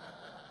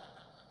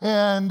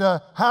 And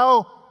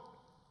how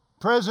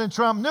President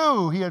Trump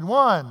knew he had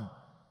won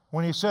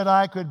when he said,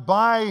 I could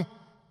buy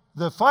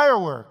the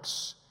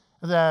fireworks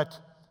that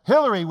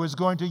Hillary was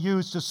going to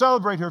use to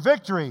celebrate her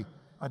victory,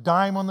 a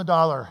dime on the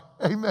dollar.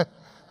 Amen.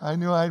 I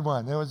knew I'd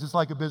won. It was just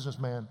like a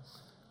businessman.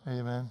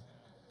 Amen.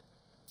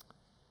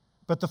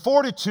 But the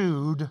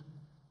fortitude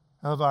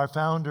of our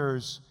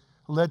founders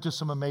led to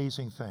some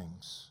amazing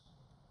things.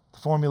 The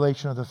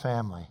formulation of the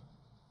family,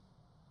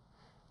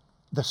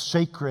 the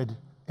sacred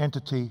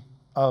entity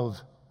of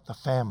the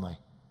family,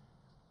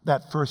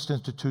 that first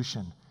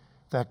institution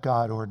that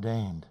God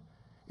ordained.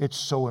 It's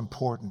so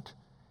important.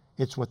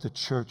 It's what the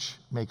church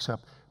makes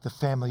up. The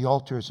family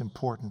altar is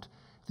important.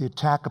 The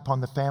attack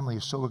upon the family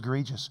is so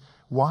egregious.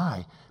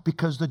 Why?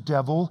 Because the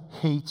devil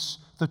hates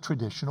the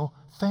traditional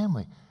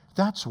family.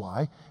 That's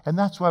why. And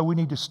that's why we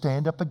need to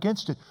stand up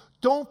against it.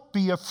 Don't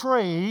be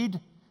afraid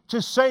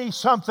to say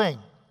something.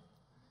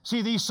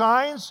 See these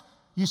signs?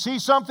 You see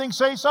something,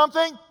 say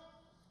something.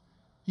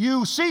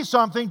 You see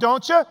something,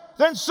 don't you?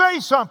 Then say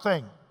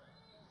something.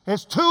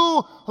 It's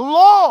too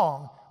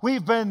long.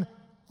 We've been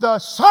the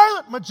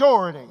silent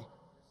majority.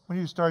 When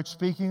you start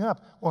speaking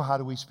up, well, how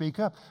do we speak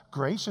up?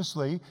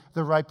 Graciously,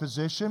 the right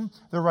position,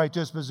 the right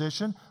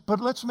disposition, but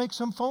let's make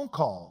some phone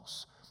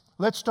calls.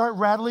 Let's start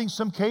rattling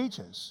some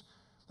cages.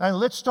 And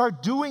let's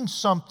start doing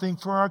something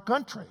for our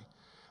country.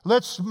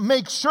 Let's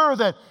make sure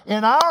that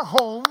in our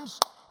homes,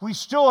 we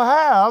still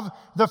have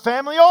the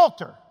family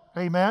altar.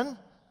 Amen?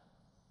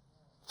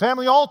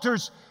 Family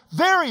altar's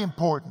very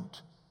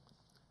important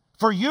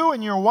for you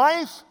and your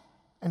wife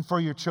and for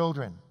your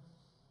children.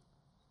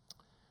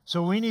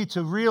 So we need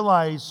to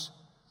realize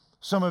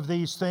some of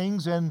these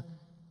things and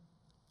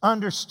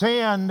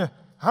understand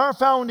our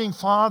founding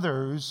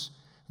fathers,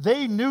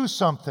 they knew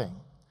something.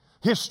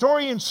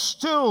 Historians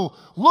still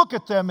look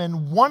at them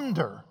and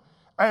wonder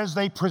as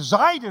they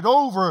presided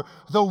over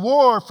the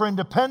war for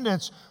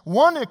independence.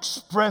 One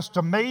expressed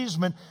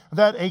amazement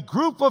that a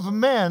group of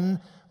men,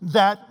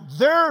 that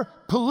their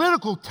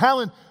political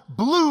talent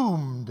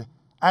bloomed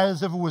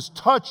as if it was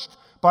touched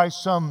by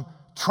some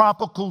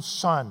tropical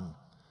sun.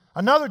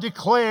 Another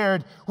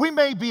declared, we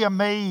may be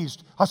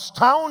amazed,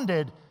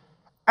 astounded,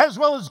 as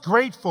well as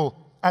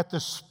grateful at the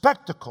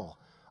spectacle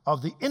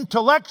of the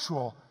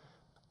intellectual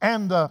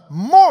and the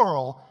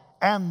moral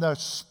and the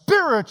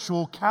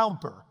spiritual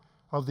caliber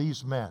of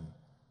these men.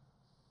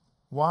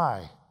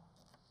 Why?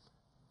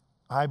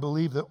 I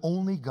believe that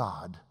only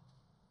God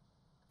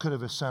could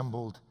have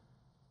assembled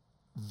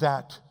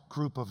that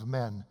group of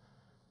men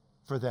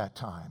for that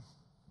time.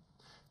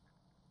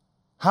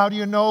 How do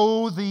you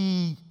know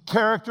the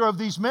character of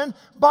these men?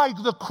 By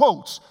the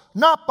quotes,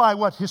 not by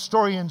what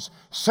historians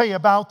say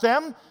about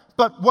them,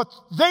 but what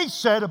they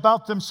said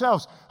about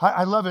themselves.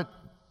 I love it.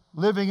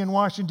 Living in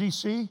Washington,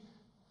 D.C.,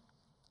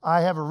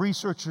 I have a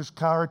researcher's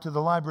card to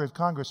the Library of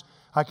Congress.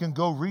 I can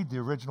go read the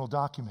original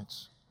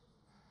documents.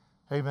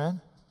 Amen.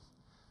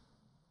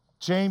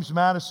 James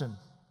Madison,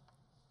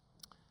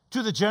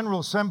 to the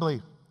General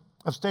Assembly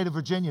of State of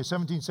Virginia,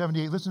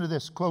 1778. Listen to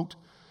this, quote,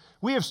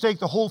 we have staked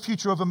the whole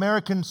future of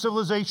American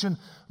civilization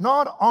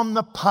not on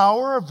the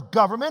power of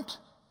government.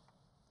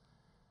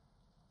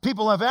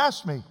 People have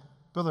asked me,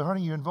 Brother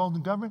Harding, you involved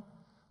in government?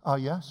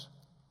 Yes.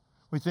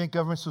 We think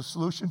government's the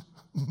solution?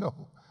 No.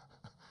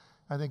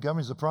 I think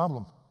government's the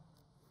problem.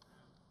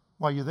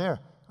 Why are you there?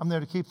 I'm there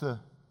to keep the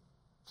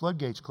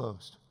floodgates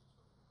closed.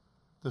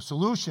 The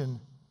solution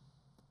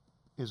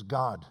is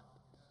God.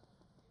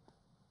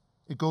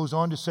 It goes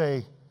on to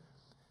say,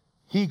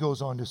 he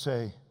goes on to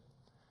say,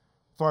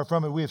 far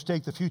from it, we have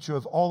staked the future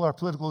of all our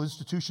political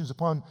institutions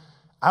upon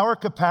our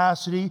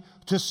capacity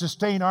to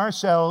sustain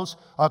ourselves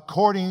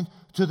according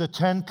to the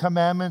 10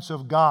 commandments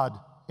of God,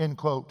 end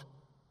quote.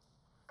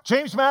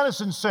 James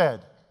Madison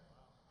said,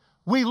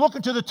 we look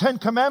into the 10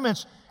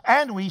 commandments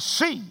and we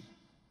see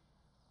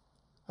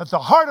that the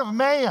heart of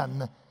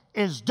man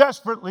is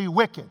desperately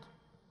wicked.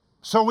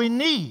 So we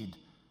need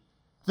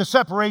the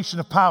separation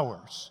of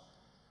powers.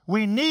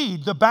 We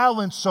need the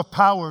balance of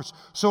powers.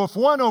 So if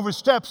one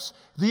oversteps,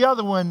 the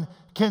other one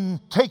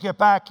can take it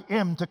back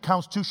into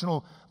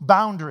constitutional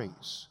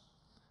boundaries.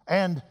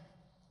 And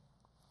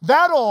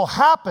That all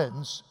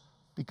happens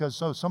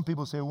because some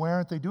people say, why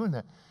aren't they doing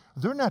that?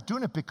 They're not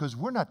doing it because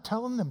we're not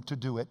telling them to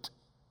do it.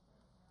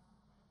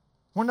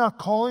 We're not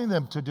calling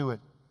them to do it.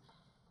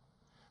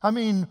 I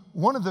mean,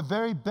 one of the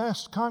very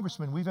best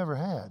congressmen we've ever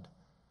had,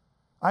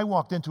 I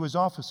walked into his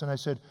office and I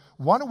said,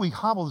 why don't we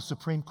hobble the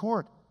Supreme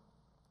Court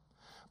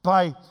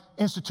by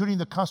instituting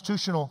the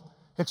constitutional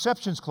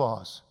exceptions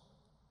clause?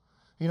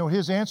 You know what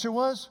his answer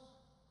was?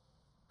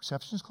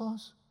 Exceptions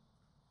clause?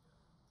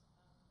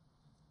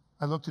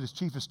 I looked at his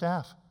chief of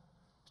staff.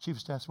 His chief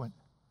of staff went,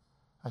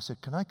 I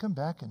said, can I come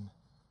back and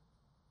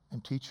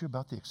teach you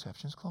about the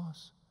exceptions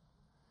clause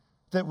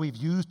that we've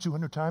used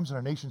 200 times in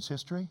our nation's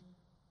history,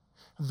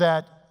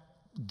 that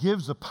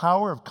gives the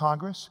power of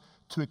Congress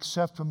to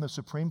accept from the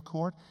Supreme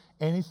Court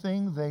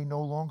anything they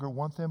no longer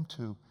want them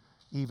to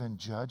even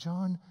judge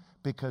on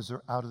because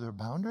they're out of their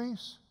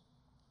boundaries?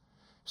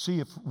 See,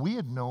 if we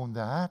had known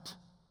that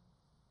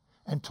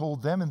and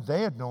told them and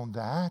they had known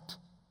that,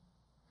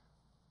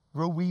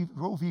 Roe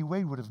v.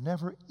 Wade would have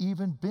never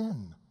even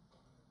been.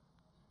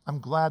 I'm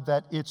glad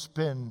that it's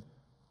been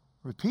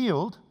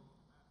repealed,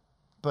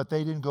 but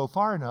they didn't go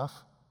far enough.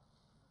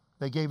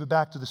 They gave it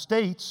back to the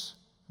states.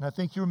 And I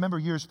think you remember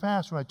years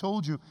past when I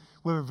told you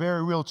we have a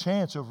very real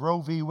chance of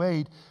Roe v.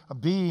 Wade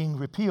being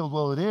repealed.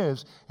 Well, it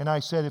is. And I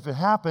said if it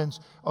happens,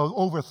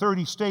 over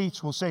 30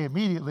 states will say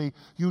immediately,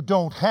 you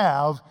don't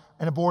have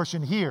an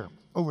abortion here.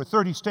 Over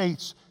 30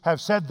 states have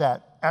said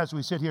that as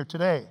we sit here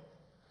today.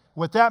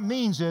 What that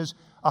means is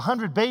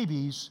 100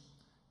 babies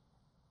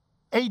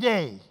a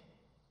day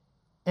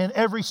in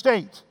every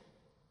state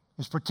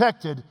is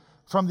protected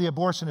from the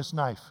abortionist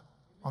knife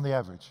on the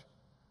average.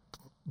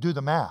 Do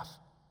the math.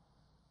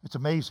 It's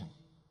amazing.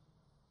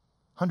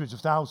 Hundreds of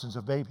thousands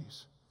of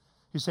babies.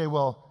 You say,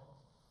 well,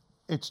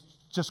 it's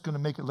just going to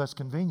make it less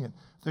convenient.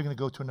 They're going to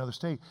go to another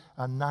state.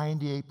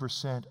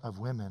 98% of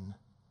women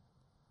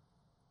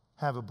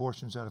have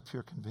abortions out of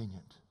pure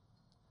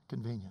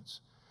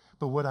convenience.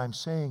 But what I'm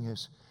saying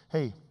is,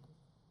 hey,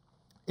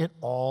 it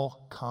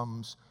all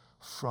comes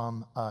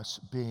from us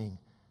being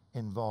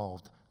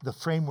involved. The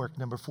framework,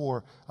 number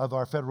 4, of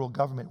our federal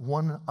government,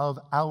 one of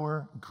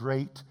our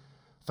great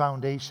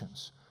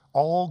foundations.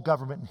 All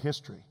government in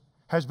history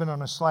has been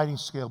on a sliding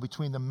scale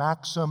between the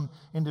maxim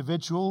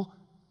individual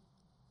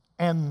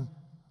and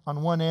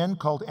on one end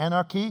called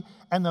anarchy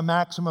and the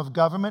maxim of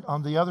government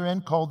on the other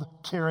end called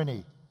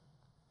tyranny.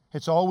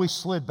 It's always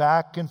slid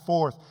back and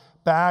forth,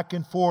 back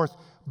and forth.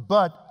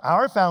 But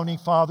our founding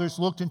fathers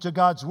looked into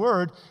God's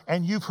word,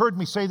 and you've heard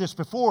me say this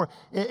before,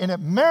 and it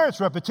merits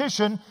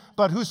repetition,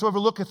 but whosoever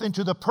looketh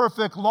into the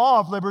perfect law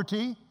of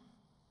liberty,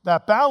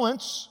 that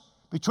balance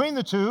between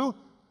the two,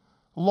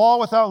 law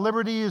without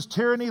liberty is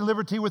tyranny,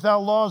 liberty without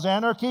law is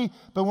anarchy,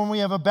 but when we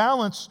have a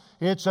balance,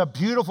 it's a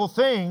beautiful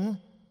thing,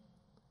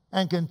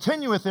 and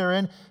continueth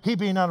therein, he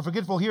being not a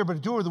forgetful hearer, but a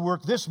doer of the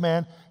work, this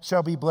man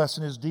shall be blessed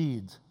in his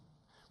deeds.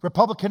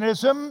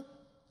 Republicanism,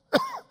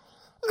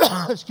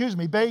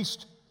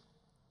 based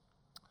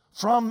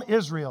from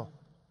Israel.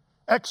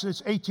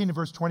 Exodus 18 and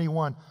verse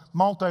 21,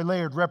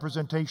 multi-layered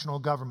representational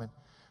government.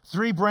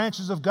 3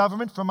 branches of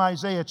government from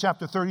Isaiah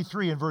chapter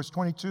 33 and verse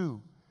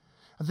 22.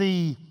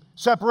 The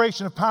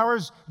separation of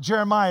powers,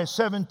 Jeremiah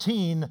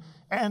 17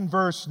 and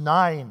verse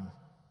 9.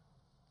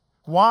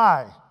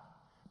 Why?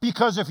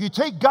 Because if you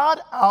take God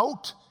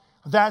out,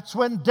 that's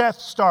when death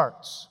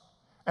starts.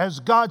 As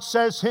God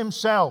says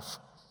himself,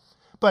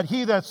 but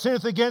he that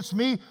sinneth against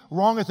me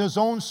wrongeth his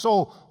own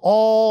soul.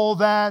 All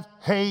that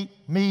hate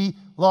me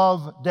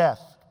love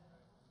death.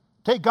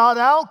 Take God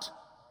out,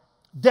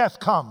 death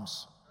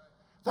comes.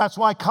 That's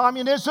why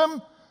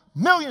communism,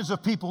 millions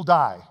of people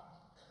die.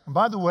 And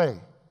by the way,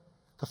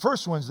 the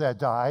first ones that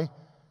die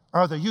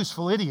are the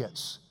useful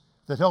idiots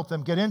that help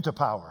them get into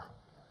power.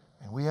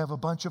 And we have a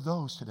bunch of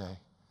those today.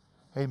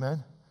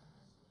 Amen.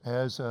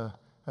 As a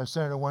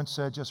senator once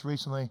said just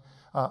recently,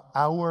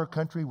 our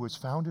country was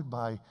founded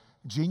by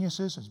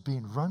geniuses. It's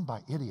being run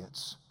by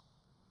idiots.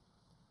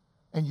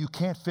 And you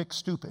can't fix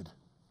stupid,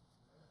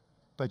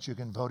 but you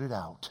can vote it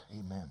out.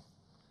 Amen.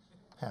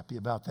 Happy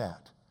about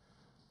that.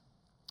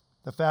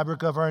 The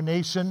fabric of our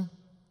nation.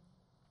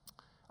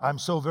 I'm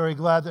so very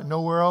glad that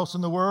nowhere else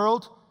in the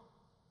world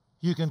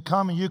you can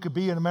come and you could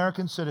be an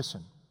American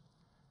citizen.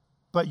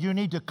 But you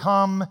need to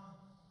come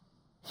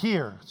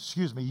here.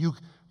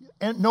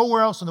 And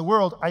nowhere else in the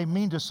world, I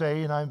mean to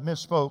say, and I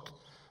misspoke,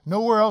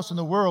 nowhere else in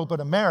the world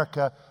but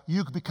America,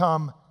 you could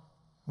become,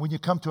 when you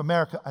come to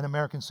America, an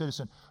American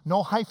citizen.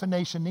 No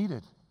hyphenation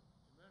needed.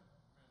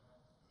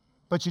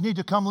 But you need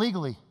to come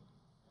legally.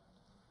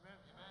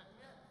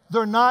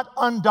 They're not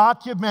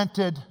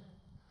undocumented.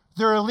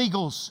 They're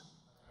illegals.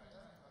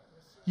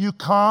 You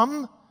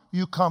come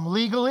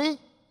legally.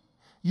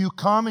 You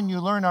come and you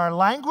learn our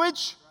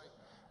language.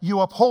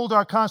 You uphold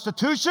our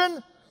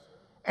Constitution.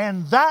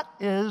 And that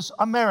is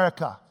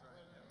America.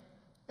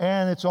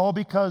 And it's all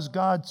because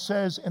God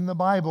says in the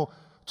Bible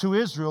to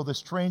Israel, the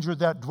stranger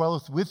that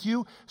dwelleth with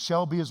you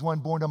shall be as one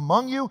born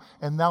among you,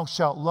 and thou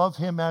shalt love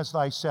him as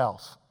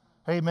thyself.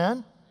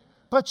 Amen?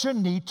 But you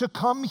need to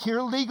come here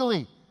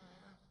legally.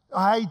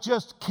 I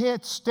just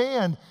can't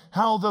stand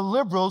how the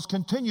liberals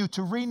continue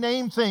to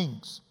rename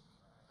things.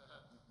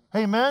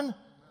 Amen?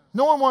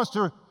 No one wants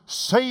to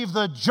save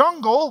the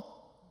jungle,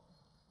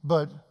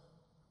 but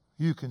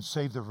you can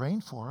save the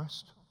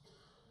rainforest.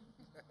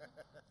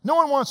 No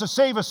one wants to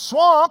save a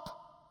swamp,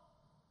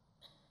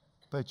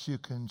 but you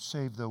can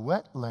save the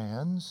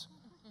wetlands.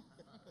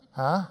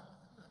 Huh?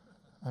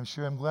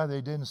 I'm glad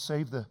they didn't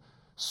save the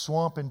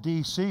swamp in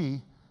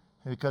D.C.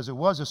 because it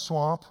was a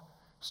swamp,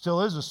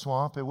 still is a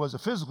swamp. It was a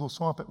physical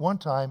swamp at one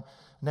time.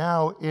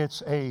 Now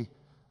it's a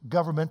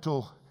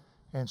governmental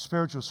and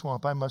spiritual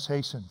swamp, I must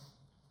hasten.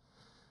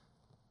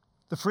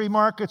 The free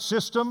market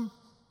system,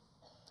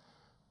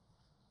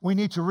 we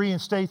need to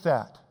reinstate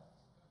that.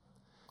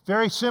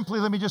 Very simply,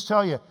 let me just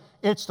tell you,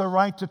 it's the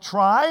right to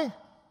try,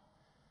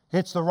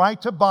 it's the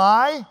right to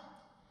buy,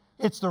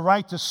 it's the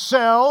right to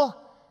sell,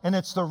 and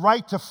it's the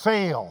right to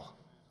fail.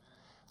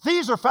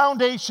 These are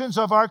foundations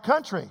of our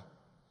country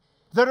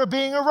that are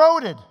being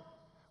eroded.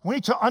 We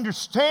need to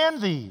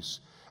understand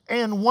these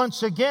and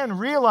once again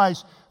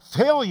realize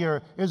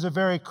failure is a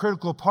very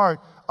critical part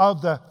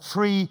of the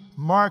free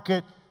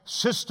market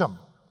system.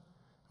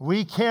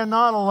 We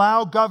cannot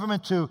allow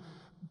government to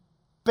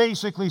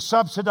basically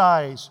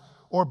subsidize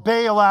or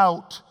bail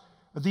out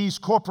these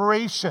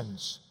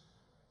corporations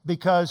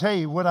because,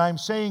 hey, what I'm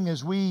saying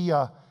is we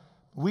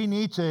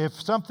need to, if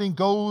something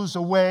goes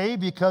away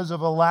because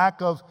of a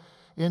lack of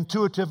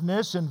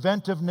intuitiveness,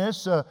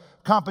 inventiveness,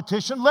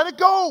 competition, let it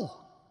go.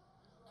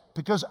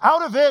 Because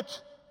out of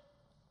it,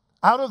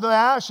 out of the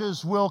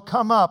ashes will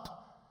come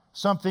up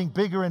something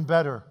bigger and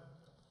better.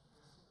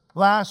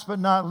 Last but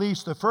not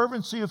least, the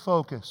fervency of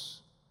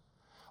focus.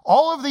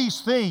 All of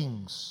these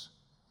things,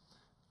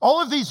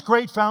 all of these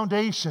great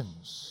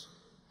foundations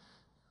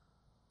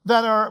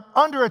that are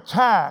under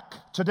attack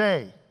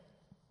today,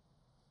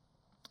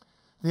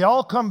 they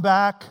all come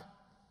back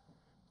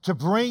to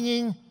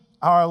bringing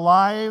our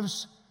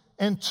lives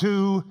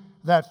into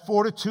that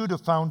fortitude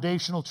of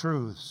foundational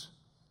truths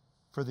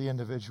for the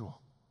individual.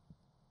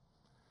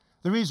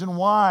 The reason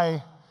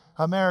why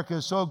America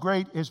is so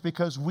great is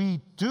because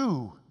we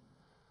do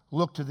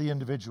look to the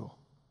individual.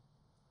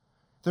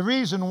 The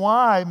reason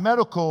why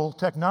medical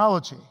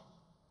technology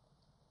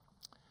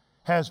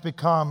has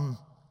become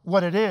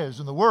what it is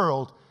in the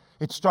world,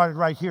 it started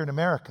right here in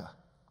America.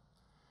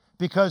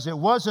 Because it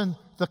wasn't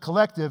the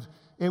collective,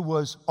 it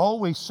was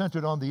always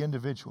centered on the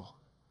individual.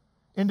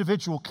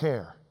 Individual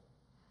care.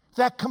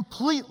 That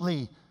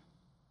completely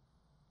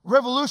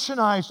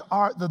revolutionized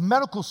the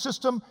medical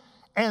system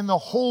and the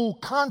whole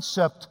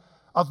concept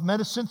of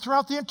medicine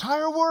throughout the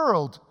entire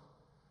world.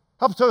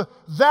 Up to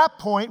that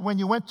point, when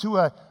you went to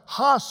a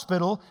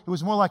hospital, it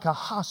was more like a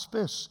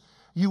hospice.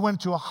 You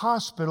went to a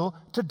hospital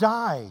to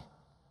die.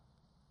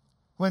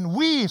 When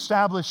we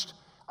established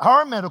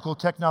our medical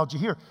technology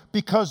here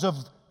because of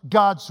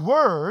God's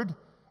Word,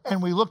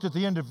 and we looked at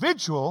the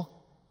individual,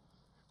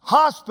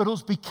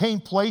 hospitals became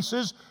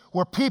places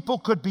where people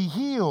could be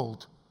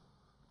healed.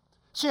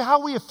 See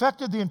how we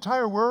affected the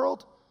entire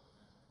world?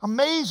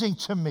 Amazing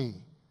to me.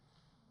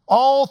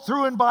 All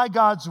through and by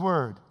God's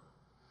Word.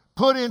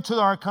 Put into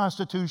our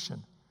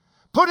Constitution.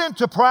 Put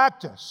into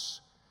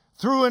practice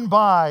through and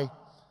by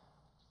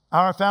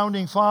our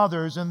founding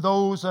fathers and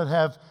those that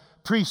have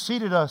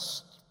preceded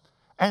us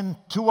and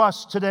to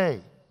us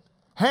today.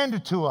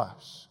 Handed to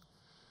us.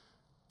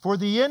 For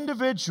the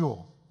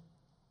individual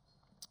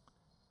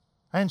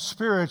and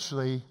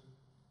spiritually,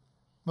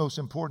 most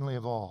importantly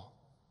of all.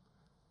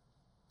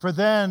 For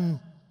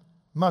then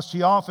must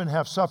he often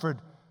have suffered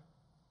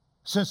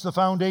since the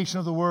foundation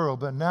of the world,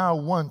 but now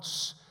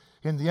once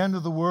in the end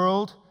of the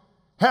world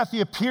hath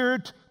he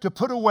appeared to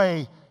put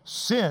away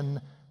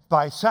sin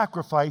by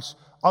sacrifice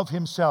of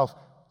himself,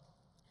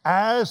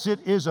 as it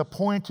is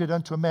appointed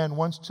unto a man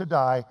once to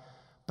die,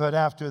 but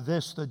after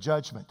this the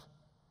judgment.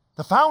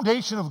 The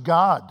foundation of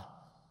God.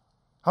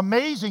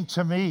 Amazing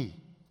to me.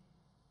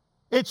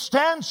 It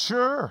stands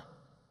sure.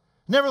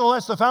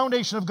 Nevertheless, the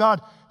foundation of God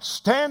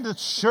standeth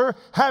sure,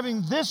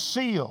 having this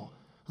seal,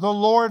 the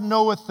Lord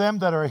knoweth them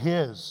that are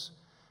his.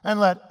 And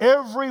let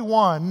every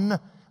one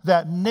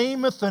that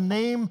nameth the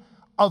name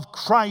of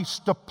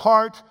Christ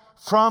depart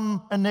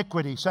from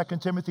iniquity.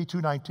 2 Timothy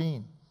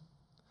 2:19.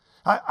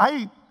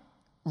 I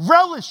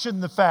relish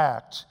in the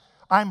fact,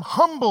 I'm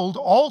humbled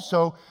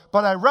also,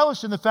 but I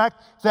relish in the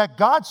fact that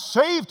God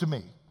saved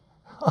me.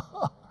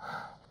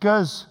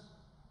 Because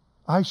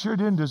I sure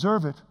didn't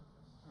deserve it.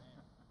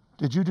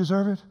 Did you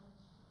deserve it?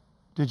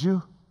 Did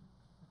you?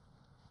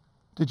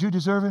 Did you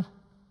deserve it?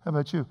 How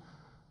about you?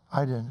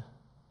 I didn't.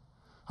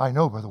 I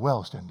know Brother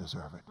Wells didn't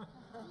deserve it.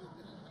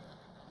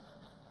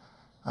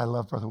 I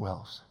love Brother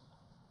Wells.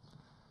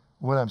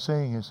 What I'm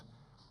saying is,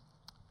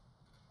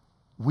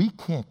 we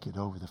can't get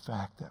over the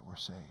fact that we're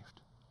saved.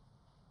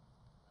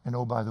 And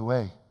oh, by the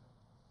way,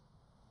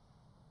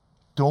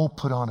 don't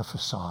put on a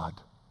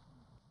facade.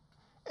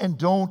 And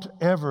don't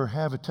ever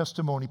have a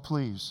testimony,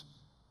 please,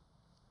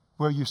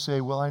 where you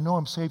say, well, I know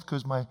I'm saved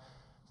because my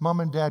mom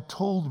and dad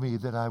told me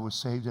that I was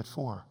saved at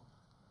 4.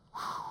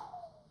 Whew.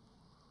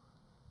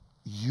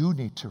 you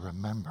need to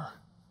remember.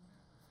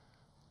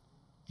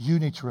 You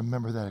need to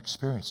remember that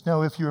experience.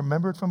 Now, if you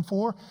remember it from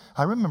 4,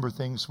 I remember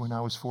things when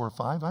I was 4 or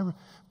 5,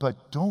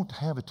 but don't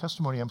have a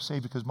testimony I'm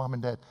saved because mom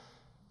and dad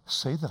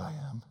say that I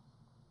am.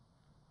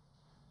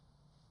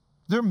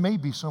 There may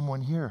be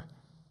someone here,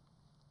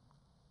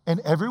 and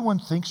everyone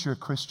thinks you're a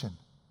Christian,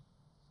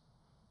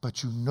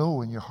 but you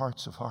know in your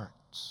hearts of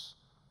hearts,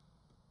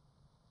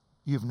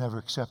 you've never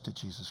accepted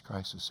Jesus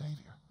Christ as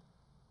Savior.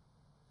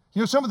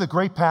 You know, some of the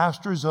great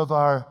pastors of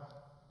our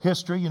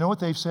history, you know what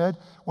they've said?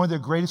 One of their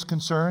greatest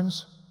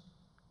concerns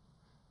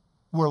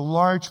were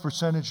large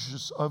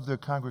percentages of their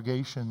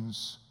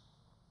congregations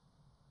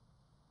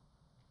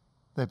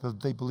that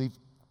they believe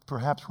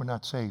perhaps were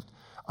not saved.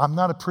 I'm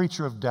not a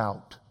preacher of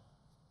doubt,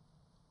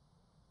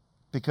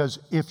 because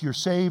if you're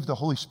saved, the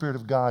Holy Spirit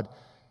of God,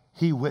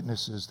 He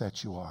witnesses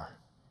that you are.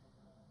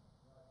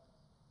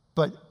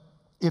 But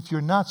if you're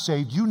not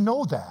saved, you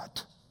know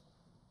that.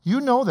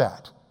 You know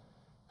that.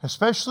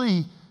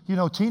 Especially, you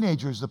know,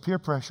 teenagers, the peer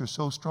pressure is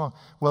so strong.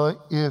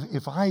 Well,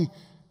 if I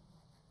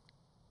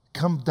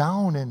come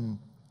down and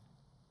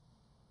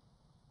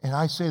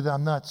I say that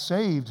I'm not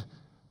saved,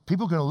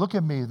 people are going to look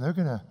at me and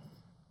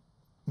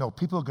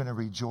people are going to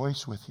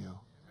rejoice with you.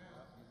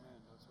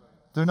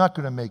 They're not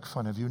going to make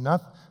fun of you,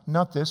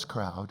 not this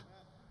crowd.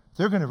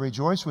 They're going to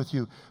rejoice with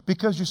you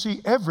because, you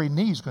see, every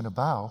knee is going to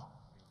bow.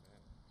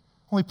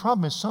 Only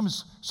problem is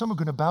some are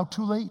going to bow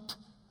too late.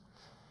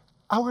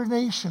 Our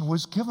nation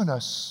was given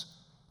us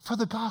for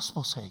the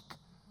gospel's sake.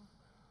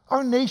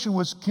 Our nation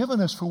was given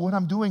us for what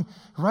I'm doing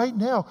right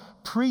now,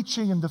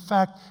 preaching in the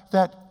fact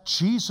that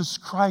Jesus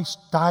Christ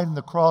died on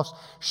the cross,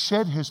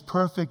 shed His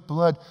perfect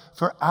blood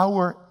for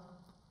our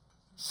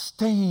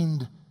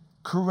stained,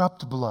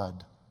 corrupt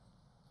blood.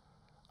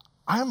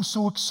 I'm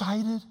so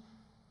excited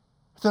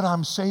that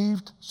I'm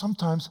saved.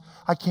 Sometimes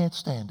I can't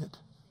stand it.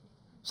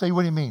 Say,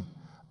 what do you mean?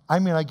 I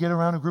mean, I get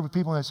around a group of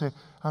people and I say,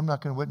 I'm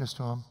not going to witness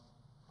to them.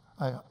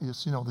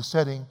 It's, you know, the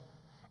setting.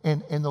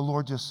 And the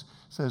Lord just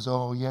says,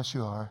 oh, yes,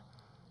 you are,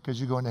 because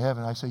you're going to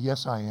heaven. I say,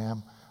 yes, I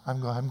am.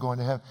 I'm going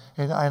to heaven.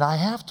 And I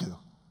have to.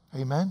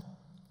 Amen?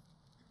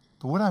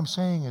 But what I'm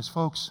saying is,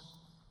 folks,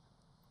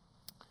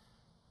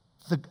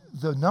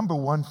 the number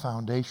one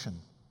foundation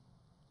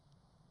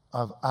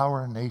of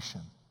our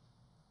nation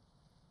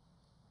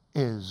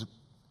is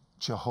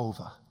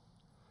Jehovah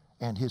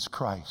and His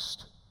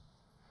Christ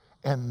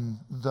and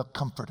the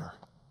Comforter,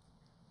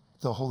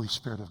 the Holy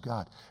Spirit of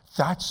God.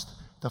 That's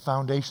the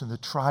foundation, the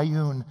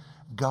triune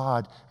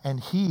God. And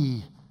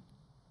He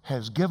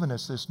has given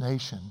us this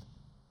nation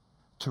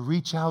to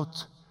reach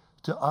out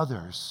to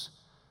others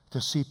to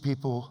see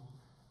people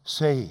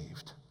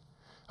saved.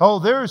 Oh,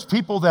 there's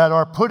people that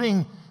are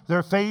putting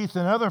their faith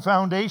in other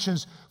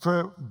foundations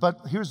but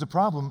here's the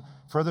problem: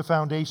 further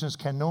foundations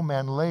can no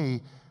man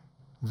lay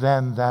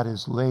than that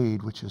is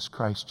laid, which is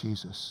Christ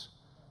Jesus.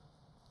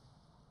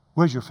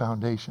 Where's your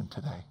foundation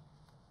today?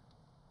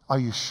 Are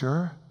you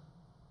sure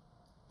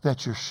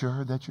that you're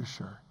sure that you're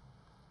sure?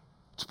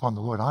 It's upon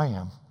the Lord. I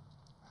am.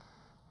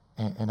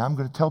 And I'm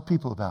going to tell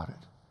people about it.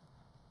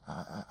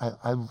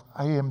 I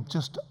am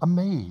just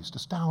amazed,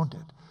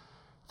 astounded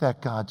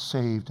that God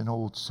saved an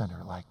old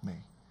sinner like me.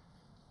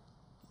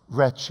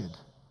 Wretched,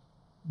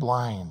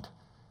 blind,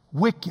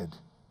 wicked,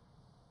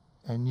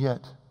 and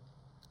yet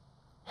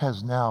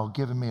has now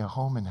given me a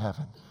home in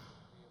heaven.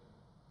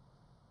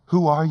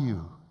 Who are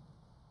you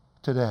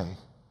today?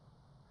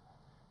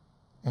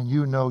 And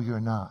you know you're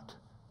not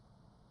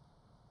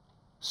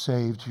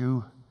saved.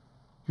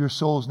 Your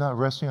soul's not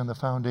resting on the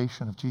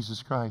foundation of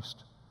Jesus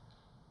Christ.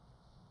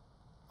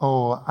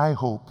 Oh, I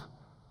hope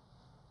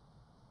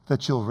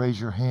that you'll raise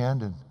your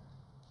hand and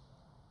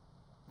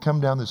come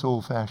down this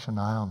old-fashioned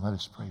aisle and let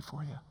us pray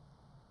for you.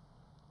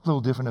 A little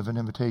different of an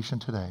invitation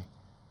today.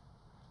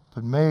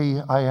 But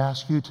may I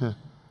ask you to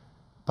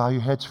bow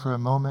your heads for a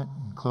moment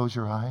and close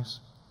your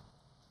eyes.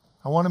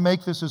 I want to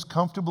make this as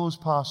comfortable as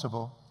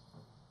possible.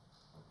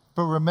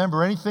 But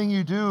remember, anything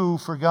you do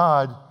for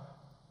God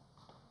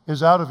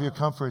is out of your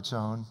comfort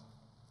zone.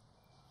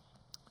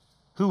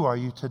 Who are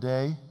you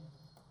today?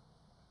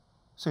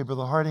 Say,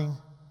 Brother Harding,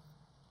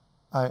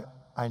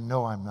 I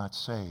know I'm not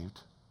saved.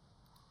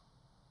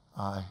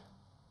 I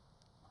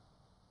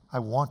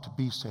want to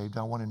be saved.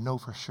 I want to know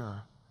for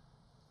sure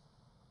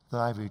that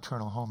I have an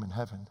eternal home in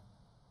heaven.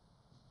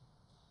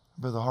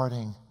 Brother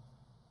Harding,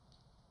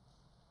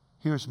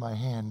 here's my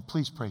hand.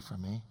 Please pray for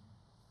me.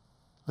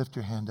 Lift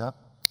your hand up.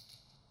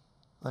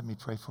 Let me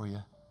pray for you.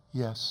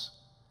 Yes.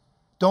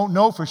 Don't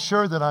know for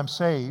sure that I'm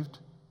saved.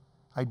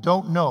 I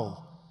don't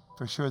know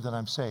for sure that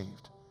I'm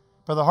saved.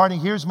 Brother Harding,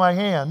 here's my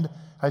hand.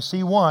 I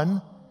see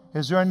one.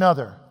 Is there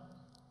another?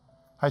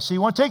 I see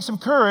one. Take some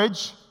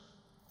courage.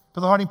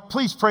 Brother Harding,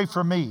 please pray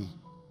for me.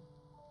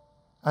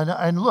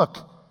 And look,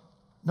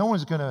 no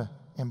one's going to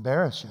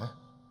embarrass you,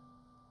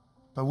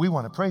 but we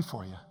want to pray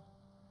for you.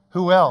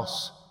 Who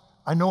else?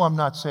 I know I'm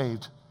not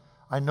saved.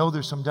 I know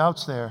there's some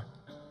doubts there.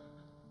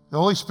 The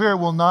Holy Spirit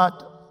will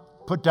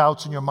not put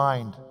doubts in your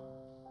mind.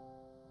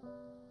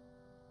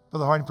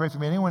 Brother Harding, pray for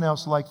me. Anyone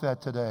else like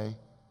that today?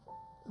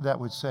 that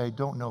would say,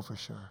 don't know for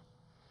sure.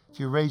 If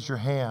you raise your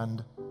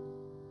hand,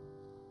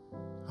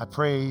 I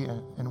pray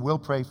and will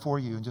pray for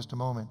you in just a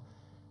moment.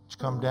 Just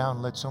come down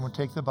and let someone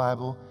take the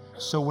Bible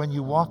so when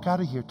you walk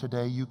out of here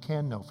today, you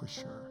can know for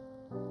sure.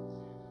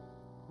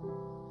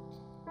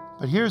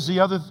 But here's the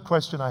other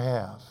question I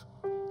have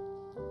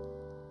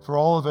for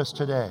all of us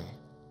today.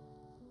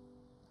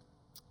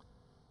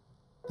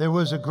 There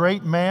was a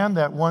great man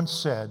that once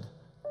said,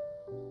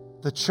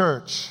 the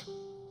church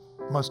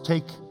must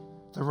take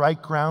the right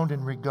ground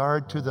in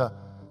regard to the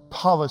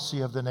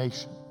policy of the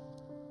nation.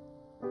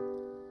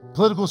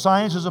 Political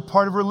science is a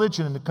part of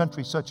religion in a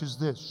country such as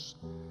this.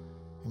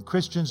 And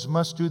Christians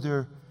must do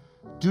their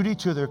duty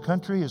to their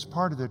country as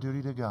part of their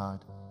duty to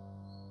God.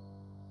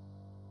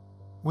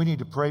 We need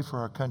to pray for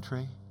our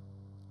country.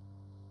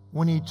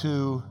 We need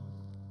to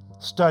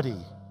study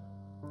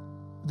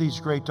these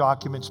great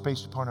documents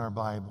based upon our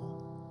Bible.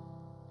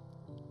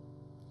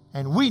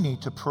 And we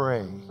need to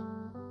pray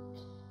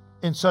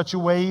in such a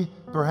way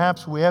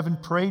perhaps we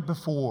haven't prayed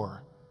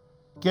before.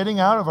 Getting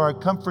out of our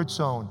comfort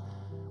zone.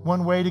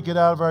 One way to get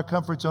out of our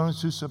comfort zone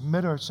is to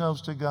submit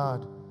ourselves to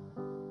God.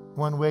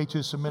 One way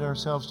to submit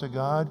ourselves to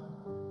God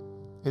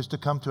is to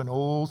come to an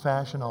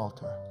old-fashioned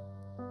altar.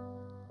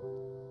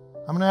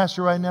 I'm going to ask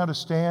you right now to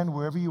stand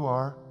wherever you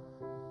are.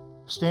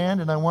 Stand,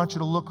 and I want you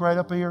to look right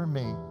up here at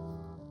me.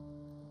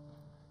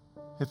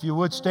 If you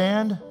would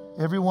stand,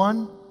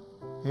 everyone,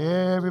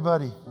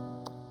 everybody.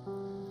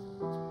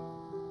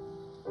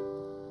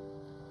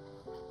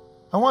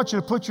 I want you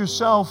to put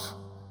yourself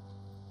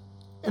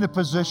in a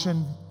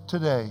position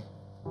today.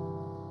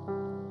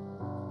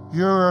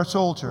 You're a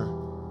soldier.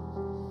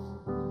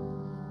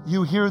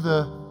 You hear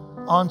the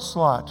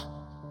onslaught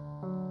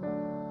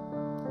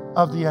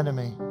of the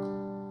enemy.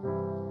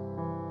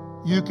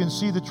 You can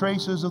see the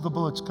traces of the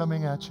bullets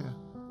coming at you.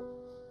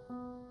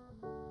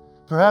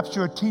 Perhaps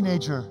you're a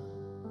teenager,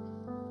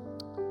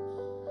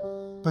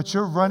 but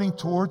you're running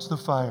towards the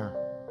fire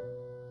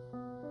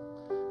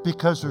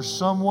because there's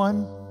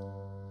someone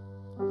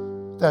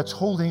that's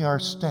holding our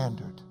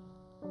standard.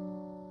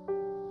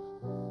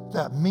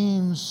 That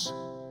means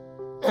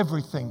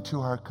everything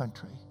to our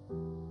country.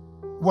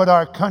 What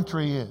our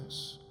country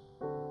is.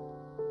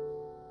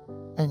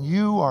 And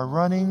you are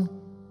running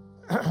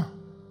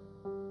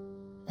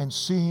and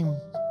seeing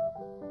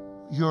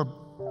your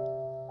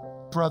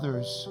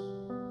brothers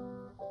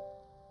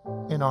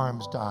in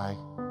arms die.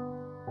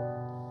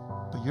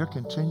 But you're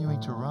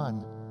continuing to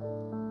run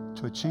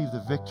to achieve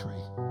the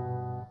victory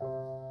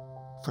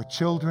for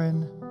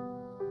children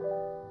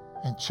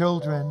and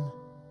children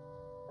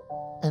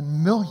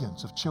and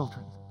millions of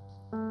children,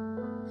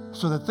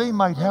 so that they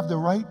might have the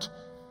right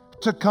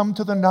to come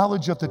to the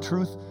knowledge of the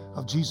truth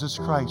of Jesus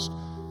Christ.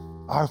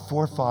 Our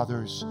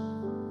forefathers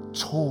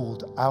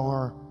told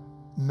our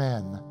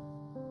men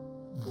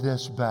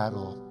this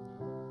battle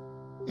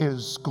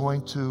is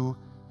going to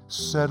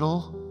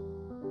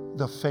settle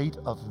the fate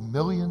of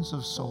millions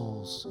of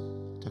souls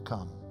to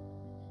come.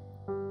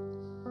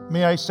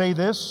 May I say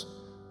this?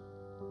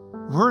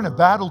 We're in a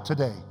battle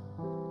today.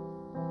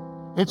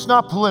 It's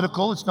not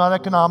political, it's not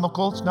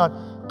economical, it's not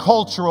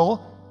cultural,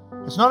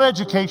 it's not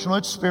educational,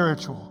 it's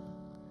spiritual.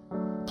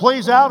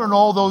 Plays out on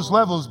all those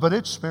levels, but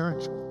it's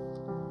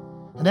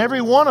spiritual. And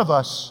every one of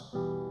us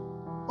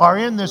are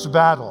in this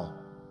battle.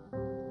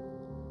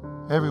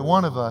 Every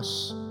one of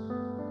us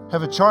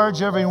have a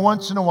charge every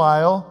once in a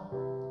while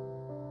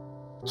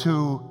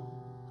to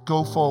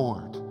go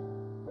forward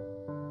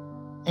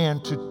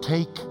and to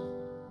take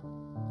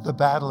the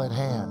battle at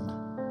hand.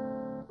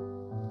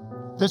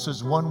 This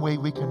is one way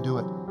we can do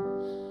it.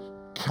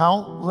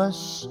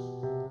 Countless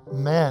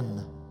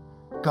men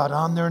got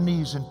on their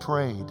knees and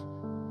prayed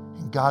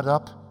and got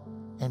up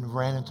and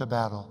ran into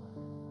battle.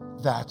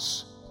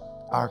 That's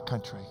our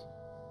country.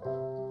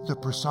 The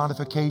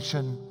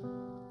personification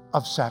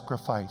of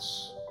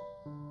sacrifice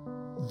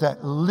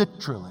that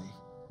literally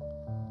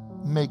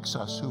makes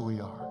us who we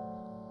are.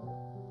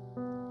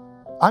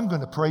 I'm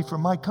going to pray for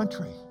my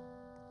country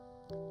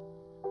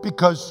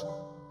because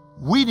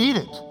we need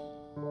it.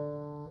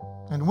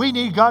 And we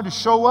need God to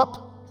show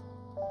up.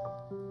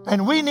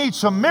 And we need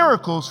some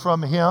miracles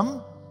from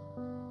Him.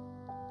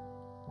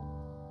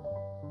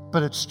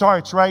 But it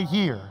starts right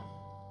here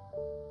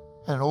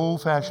at an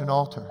old-fashioned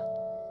altar.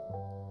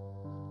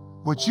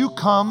 Would you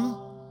come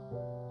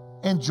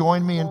and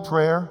join me in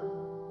prayer?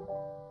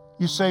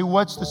 You say,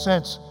 what's the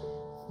sense?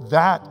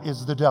 That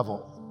is the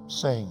devil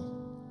saying,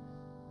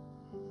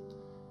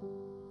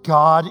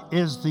 God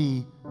is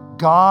the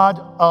God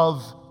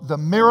of the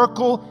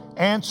miracle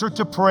answer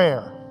to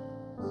prayer.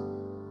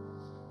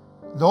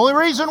 The only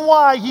reason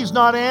why He's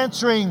not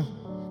answering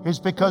is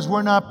because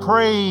we're not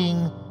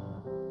praying.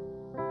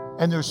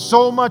 And there's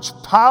so much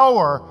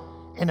power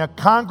in a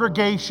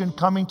congregation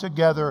coming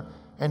together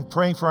and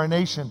praying for our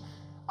nation.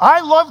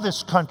 I love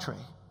this country.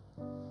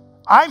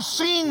 I've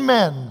seen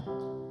men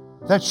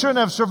that shouldn't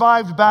have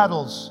survived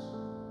battles,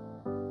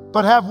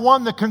 but have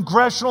won the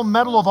Congressional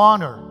Medal of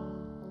Honor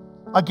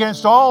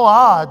against all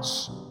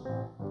odds,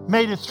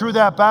 made it through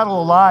that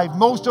battle alive.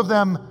 Most of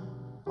them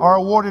are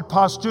awarded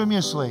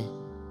posthumously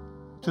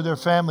to their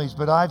families,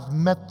 but I've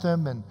met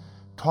them and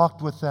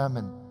talked with them,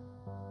 and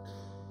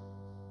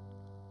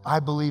I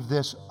believe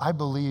this. I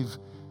believe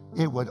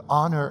it would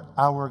honor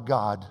our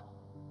God.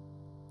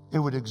 It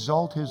would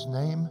exalt His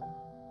name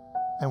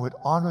and would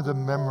honor the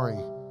memory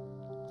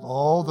of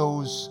all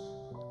those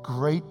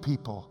great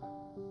people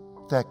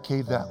that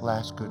gave that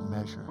last good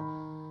measure.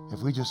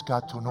 If we just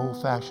got to an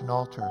old-fashioned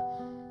altar,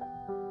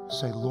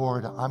 say,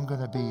 Lord, I'm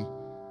going to be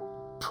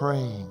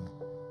praying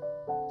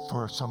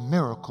for some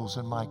miracles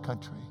in my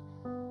country.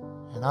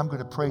 And I'm going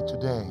to pray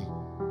today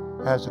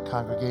as a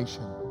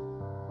congregation.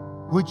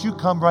 Would you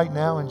come right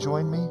now and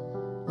join me?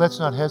 Let's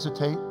not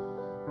hesitate.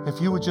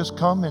 If you would just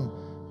come and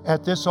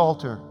at this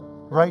altar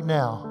right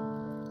now,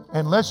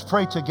 and let's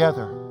pray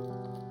together.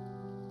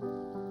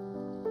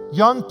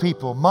 Young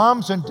people,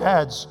 moms and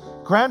dads,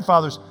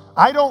 grandfathers,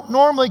 I don't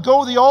normally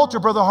go to the altar,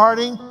 Brother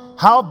Harding.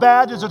 How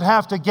bad does it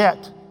have to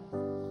get?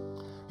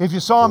 If you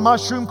saw a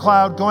mushroom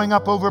cloud going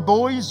up over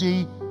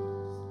Boise,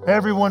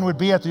 everyone would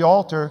be at the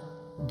altar,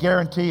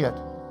 guarantee it.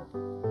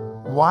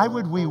 Why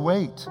would we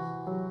wait?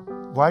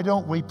 Why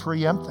don't we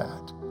preempt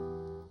that?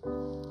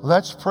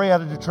 Let's pray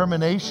out of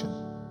determination,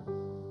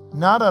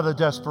 not out of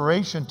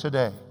desperation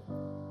today.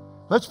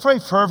 Let's pray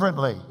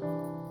fervently.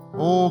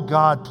 Oh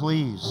God,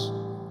 please.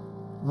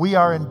 We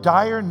are in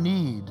dire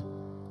need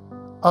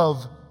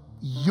of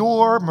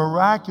your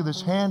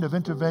miraculous hand of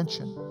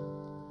intervention.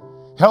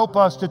 Help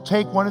us to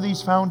take one of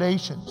these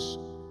foundations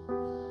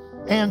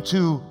and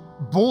to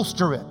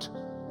bolster it,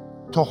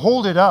 to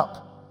hold it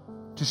up,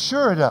 to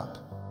shore it up,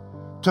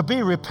 to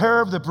be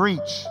repair of the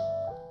breach.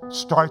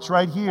 Starts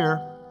right here.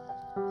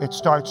 It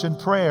starts in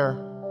prayer.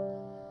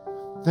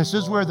 This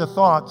is where the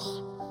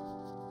thoughts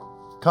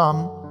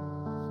come.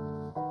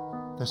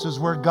 This is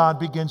where God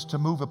begins to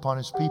move upon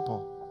His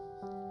people.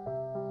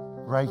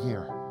 Right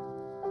here.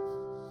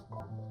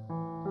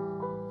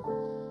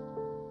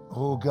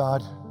 Oh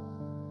God,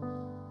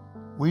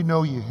 we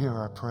know You hear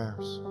our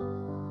prayers.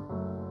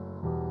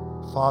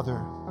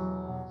 Father,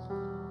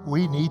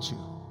 we need You.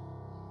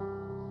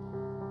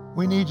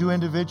 We need You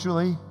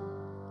individually.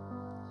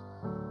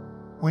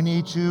 We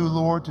need You,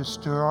 Lord, to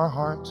stir our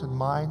hearts and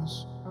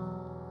minds,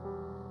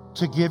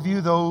 to give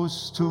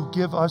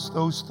us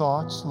those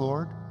thoughts,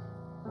 Lord.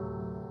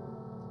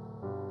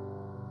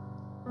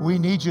 We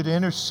need You to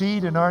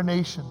intercede in our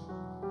nation,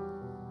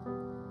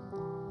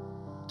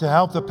 to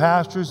help the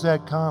pastors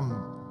that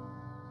come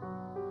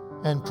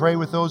and pray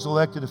with those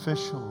elected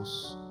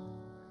officials,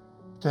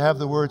 to have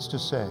the words to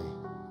say.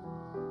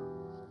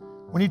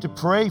 We need to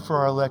pray for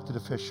our elected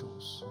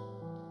officials.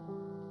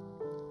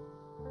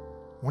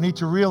 We need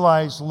to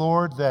realize,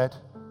 Lord, that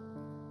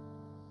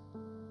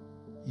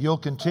You'll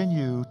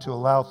continue to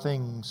allow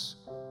things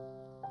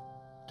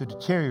to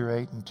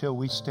deteriorate until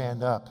we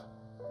stand up.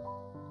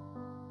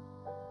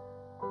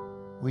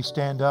 We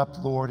stand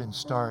up, Lord, and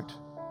start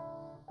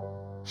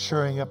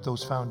shoring up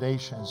those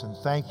foundations. And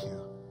thank You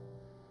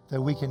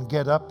that we can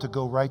get up to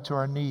go right to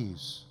our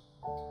knees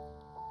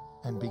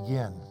and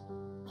begin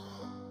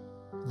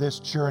this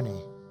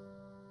journey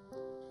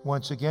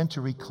once again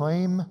to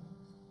reclaim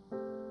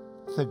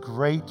the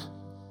great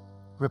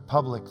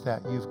republic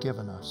that You've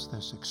given us,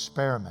 this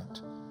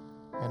experiment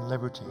in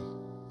liberty.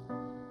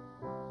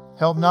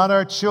 Help not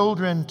our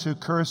children to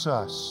curse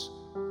us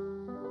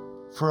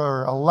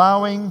for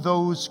allowing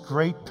those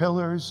great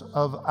pillars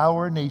of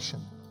our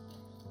nation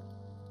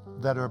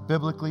that are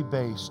biblically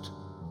based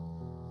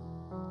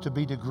to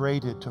be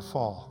degraded, to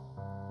fall.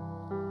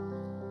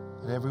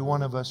 That every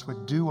one of us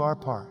would do our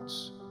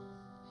parts.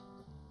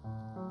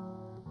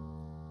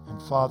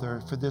 And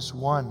Father, for this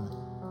one,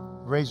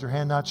 raise your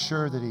hand, not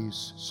sure that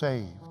he's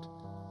saved,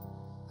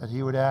 that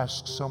he would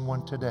ask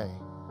someone today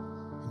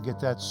and get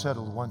that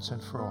settled once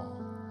and for all.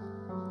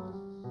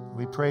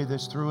 We pray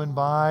this through and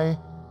by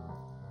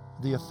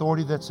the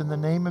authority that's in the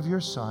name of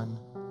Your Son,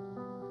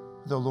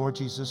 the Lord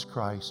Jesus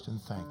Christ,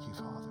 and thank You,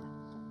 Father.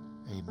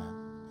 Amen.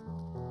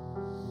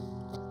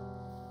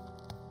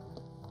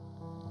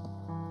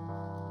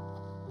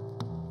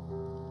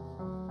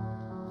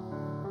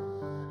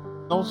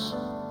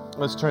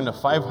 Let's turn to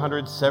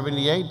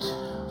 578.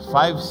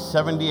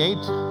 578,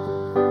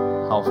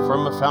 How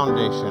Firm a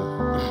Foundation.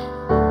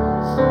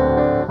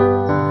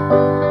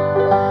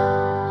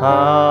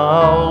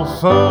 How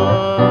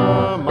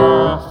firm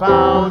a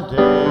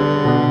foundation,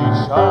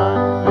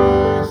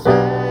 ye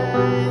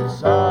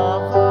saints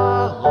of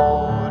the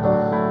Lord,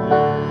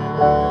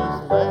 is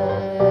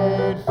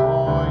laid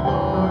for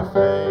your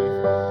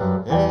faith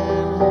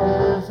in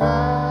His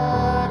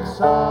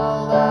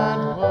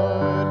excellent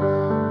word.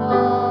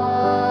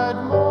 What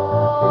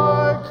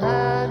more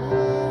can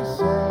He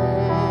say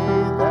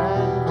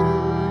than to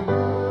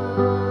you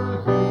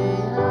He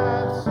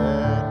hath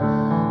said,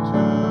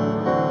 to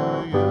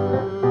you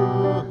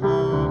who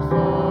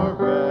for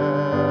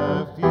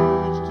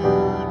refuge to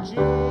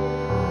Jesus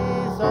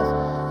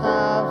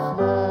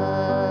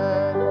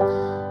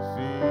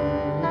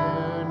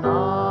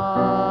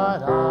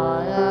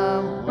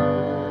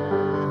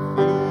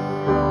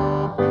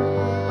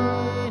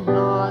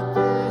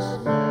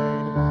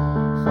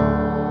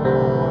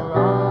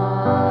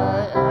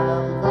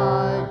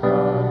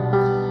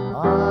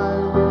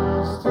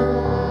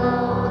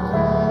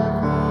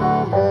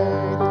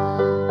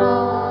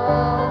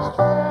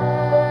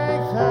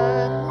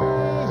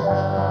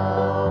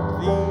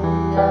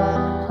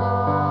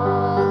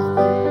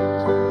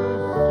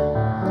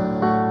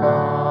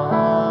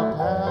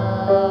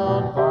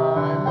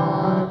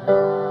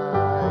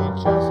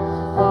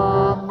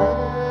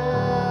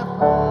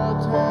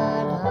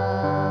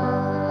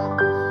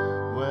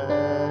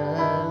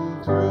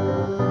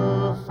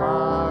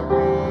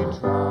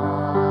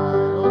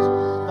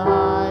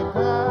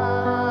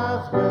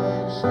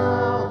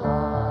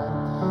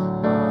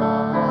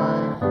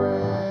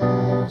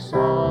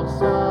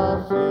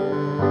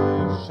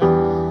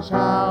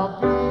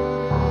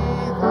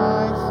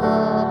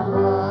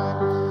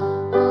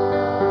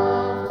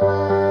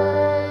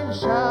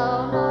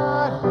shall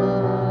not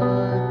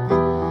hurt thee.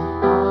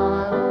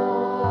 I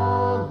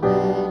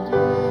only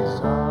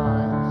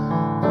design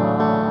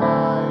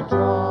thy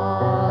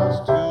dross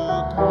to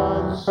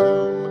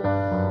consume,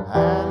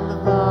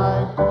 and thy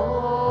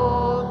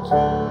gold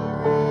to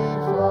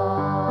refine.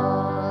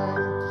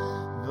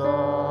 The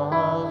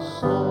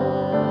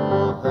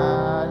soul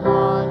that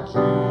on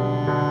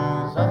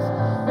Jesus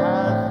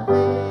hath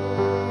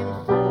leaned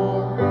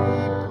for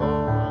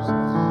repose,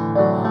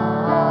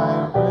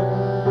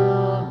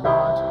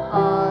 I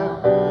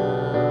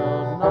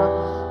will not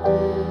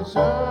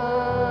desert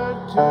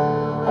to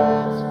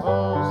its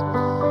foes.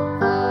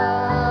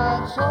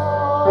 That's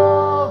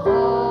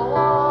although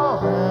all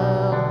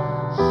hell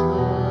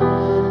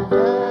should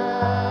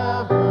endeavor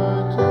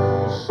to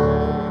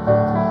shake,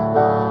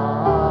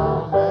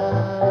 I'll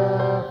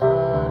never,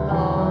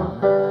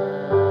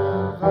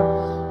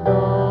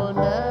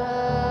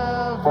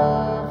 never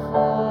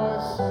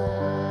forsake.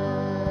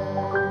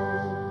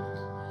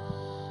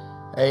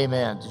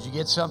 Amen. Did you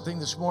get something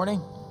this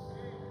morning?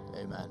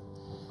 Amen.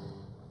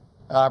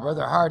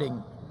 Brother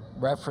Harding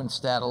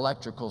referenced that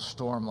electrical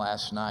storm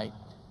last night.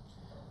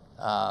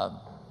 That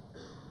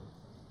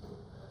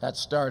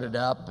started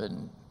up,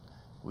 and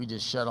we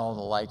just shut all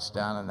the lights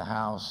down in the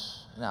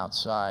house and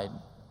outside,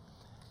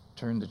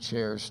 turned the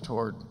chairs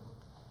toward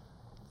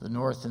the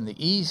north and the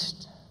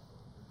east,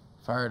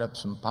 fired up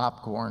some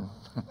popcorn,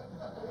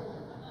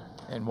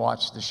 and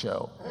watched the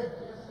show.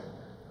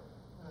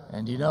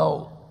 And you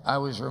know, I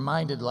was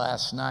reminded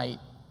last night,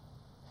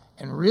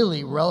 and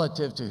really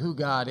relative to who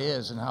God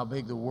is and how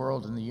big the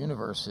world and the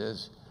universe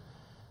is,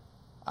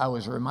 I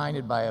was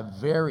reminded by a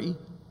very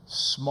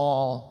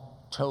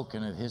small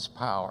token of his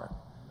power,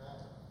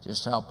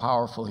 just how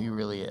powerful he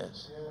really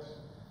is.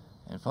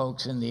 And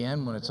folks, in the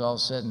end, when it's all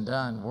said and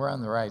done, we're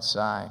on the right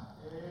side.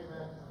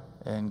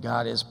 And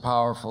God is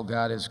powerful,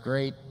 God is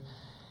great,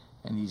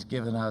 and he's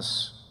given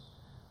us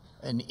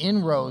an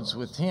inroads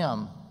with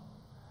him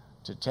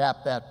to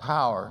tap that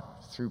power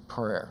through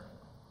prayer.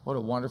 What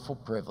a wonderful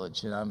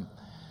privilege. And I'm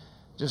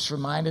just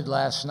reminded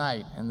last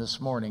night and this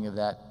morning of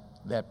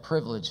that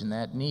privilege and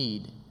that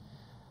need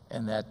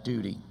and that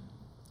duty.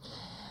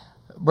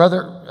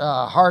 Brother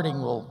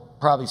Harding will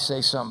probably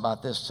say something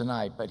about this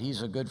tonight, but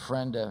he's a good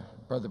friend to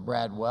Brother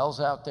Brad Wells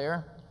out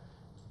there.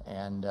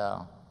 And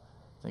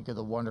think of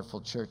the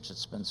wonderful church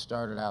that's been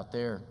started out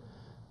there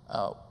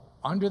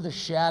under the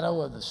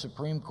shadow of the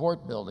Supreme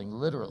Court building,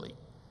 literally,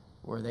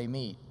 where they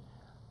meet.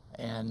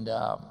 And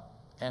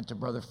to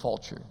Brother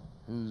Fulcher,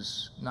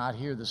 who's not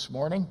here this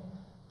morning.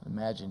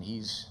 Imagine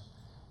he's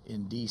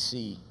in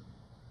D.C.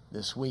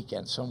 this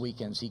weekend. Some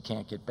weekends he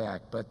can't get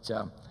back, but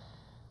we'll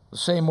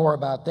say more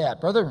about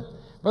that. Brother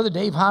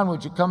Dave Hahn,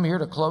 would you come here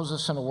to close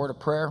us in a word of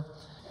prayer?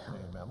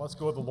 Amen. Let's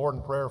go with the Lord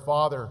in prayer.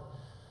 Father,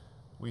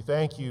 we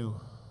thank you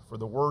for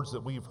the words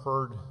that we've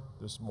heard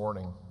this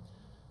morning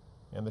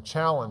and the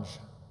challenge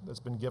that's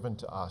been given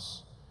to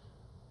us.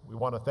 We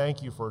want to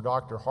thank you for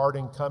Dr.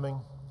 Harding coming.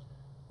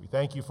 We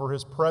thank you for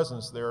his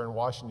presence there in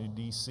Washington,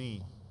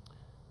 D.C.,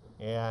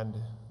 and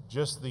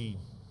just the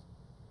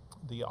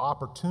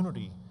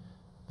opportunity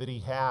that he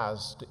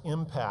has to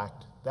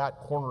impact that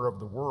corner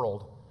of the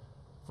world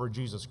for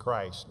Jesus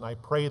Christ. And I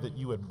pray that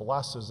you would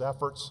bless his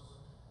efforts,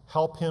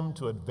 help him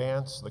to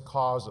advance the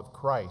cause of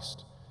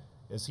Christ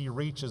as he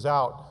reaches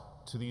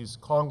out to these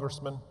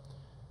congressmen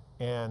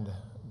and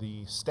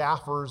the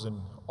staffers and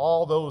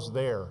all those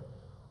there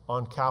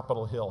on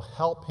Capitol Hill.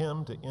 Help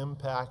him to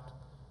impact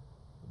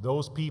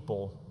those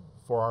people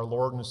for our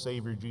Lord and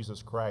Savior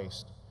Jesus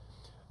Christ.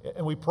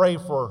 And we pray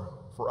for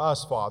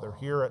us, Father,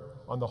 here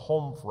on the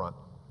home front.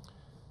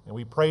 And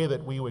we pray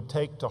that we would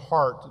take to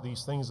heart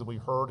these things that we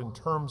heard in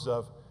terms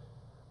of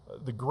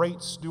the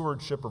great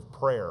stewardship of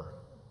prayer.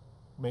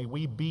 May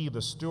we be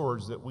the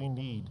stewards that we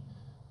need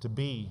to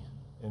be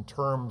in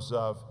terms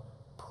of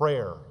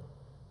prayer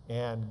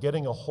and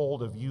getting a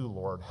hold of you,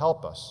 Lord.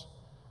 Help us.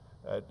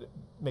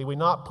 May we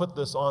not put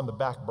this on the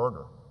back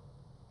burner,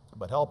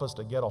 but help us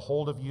to get a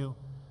hold of you,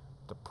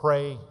 to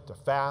pray, to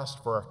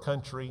fast for our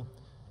country,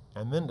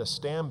 and then to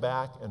stand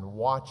back and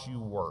watch you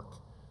work.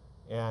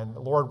 And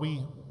Lord,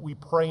 we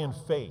pray in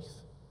faith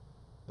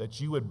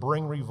that you would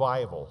bring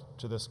revival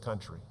to this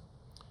country.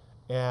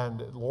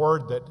 And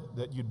Lord,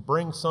 that you'd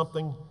bring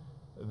something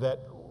that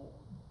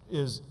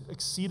is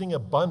exceeding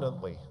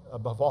abundantly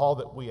above all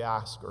that we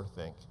ask or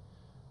think.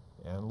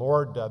 And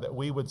Lord, that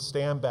we would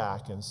stand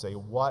back and say,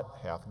 what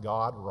hath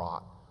God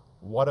wrought?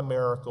 What a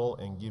miracle,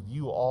 and give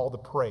you all the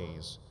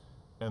praise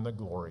and the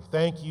glory.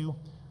 Thank you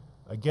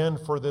again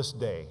for this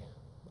day,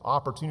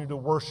 opportunity to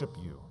worship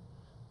you,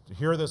 to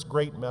hear this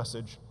great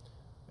message,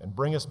 and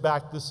bring us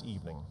back this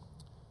evening,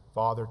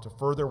 Father, to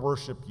further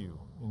worship you.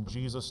 In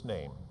Jesus'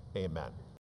 name, amen.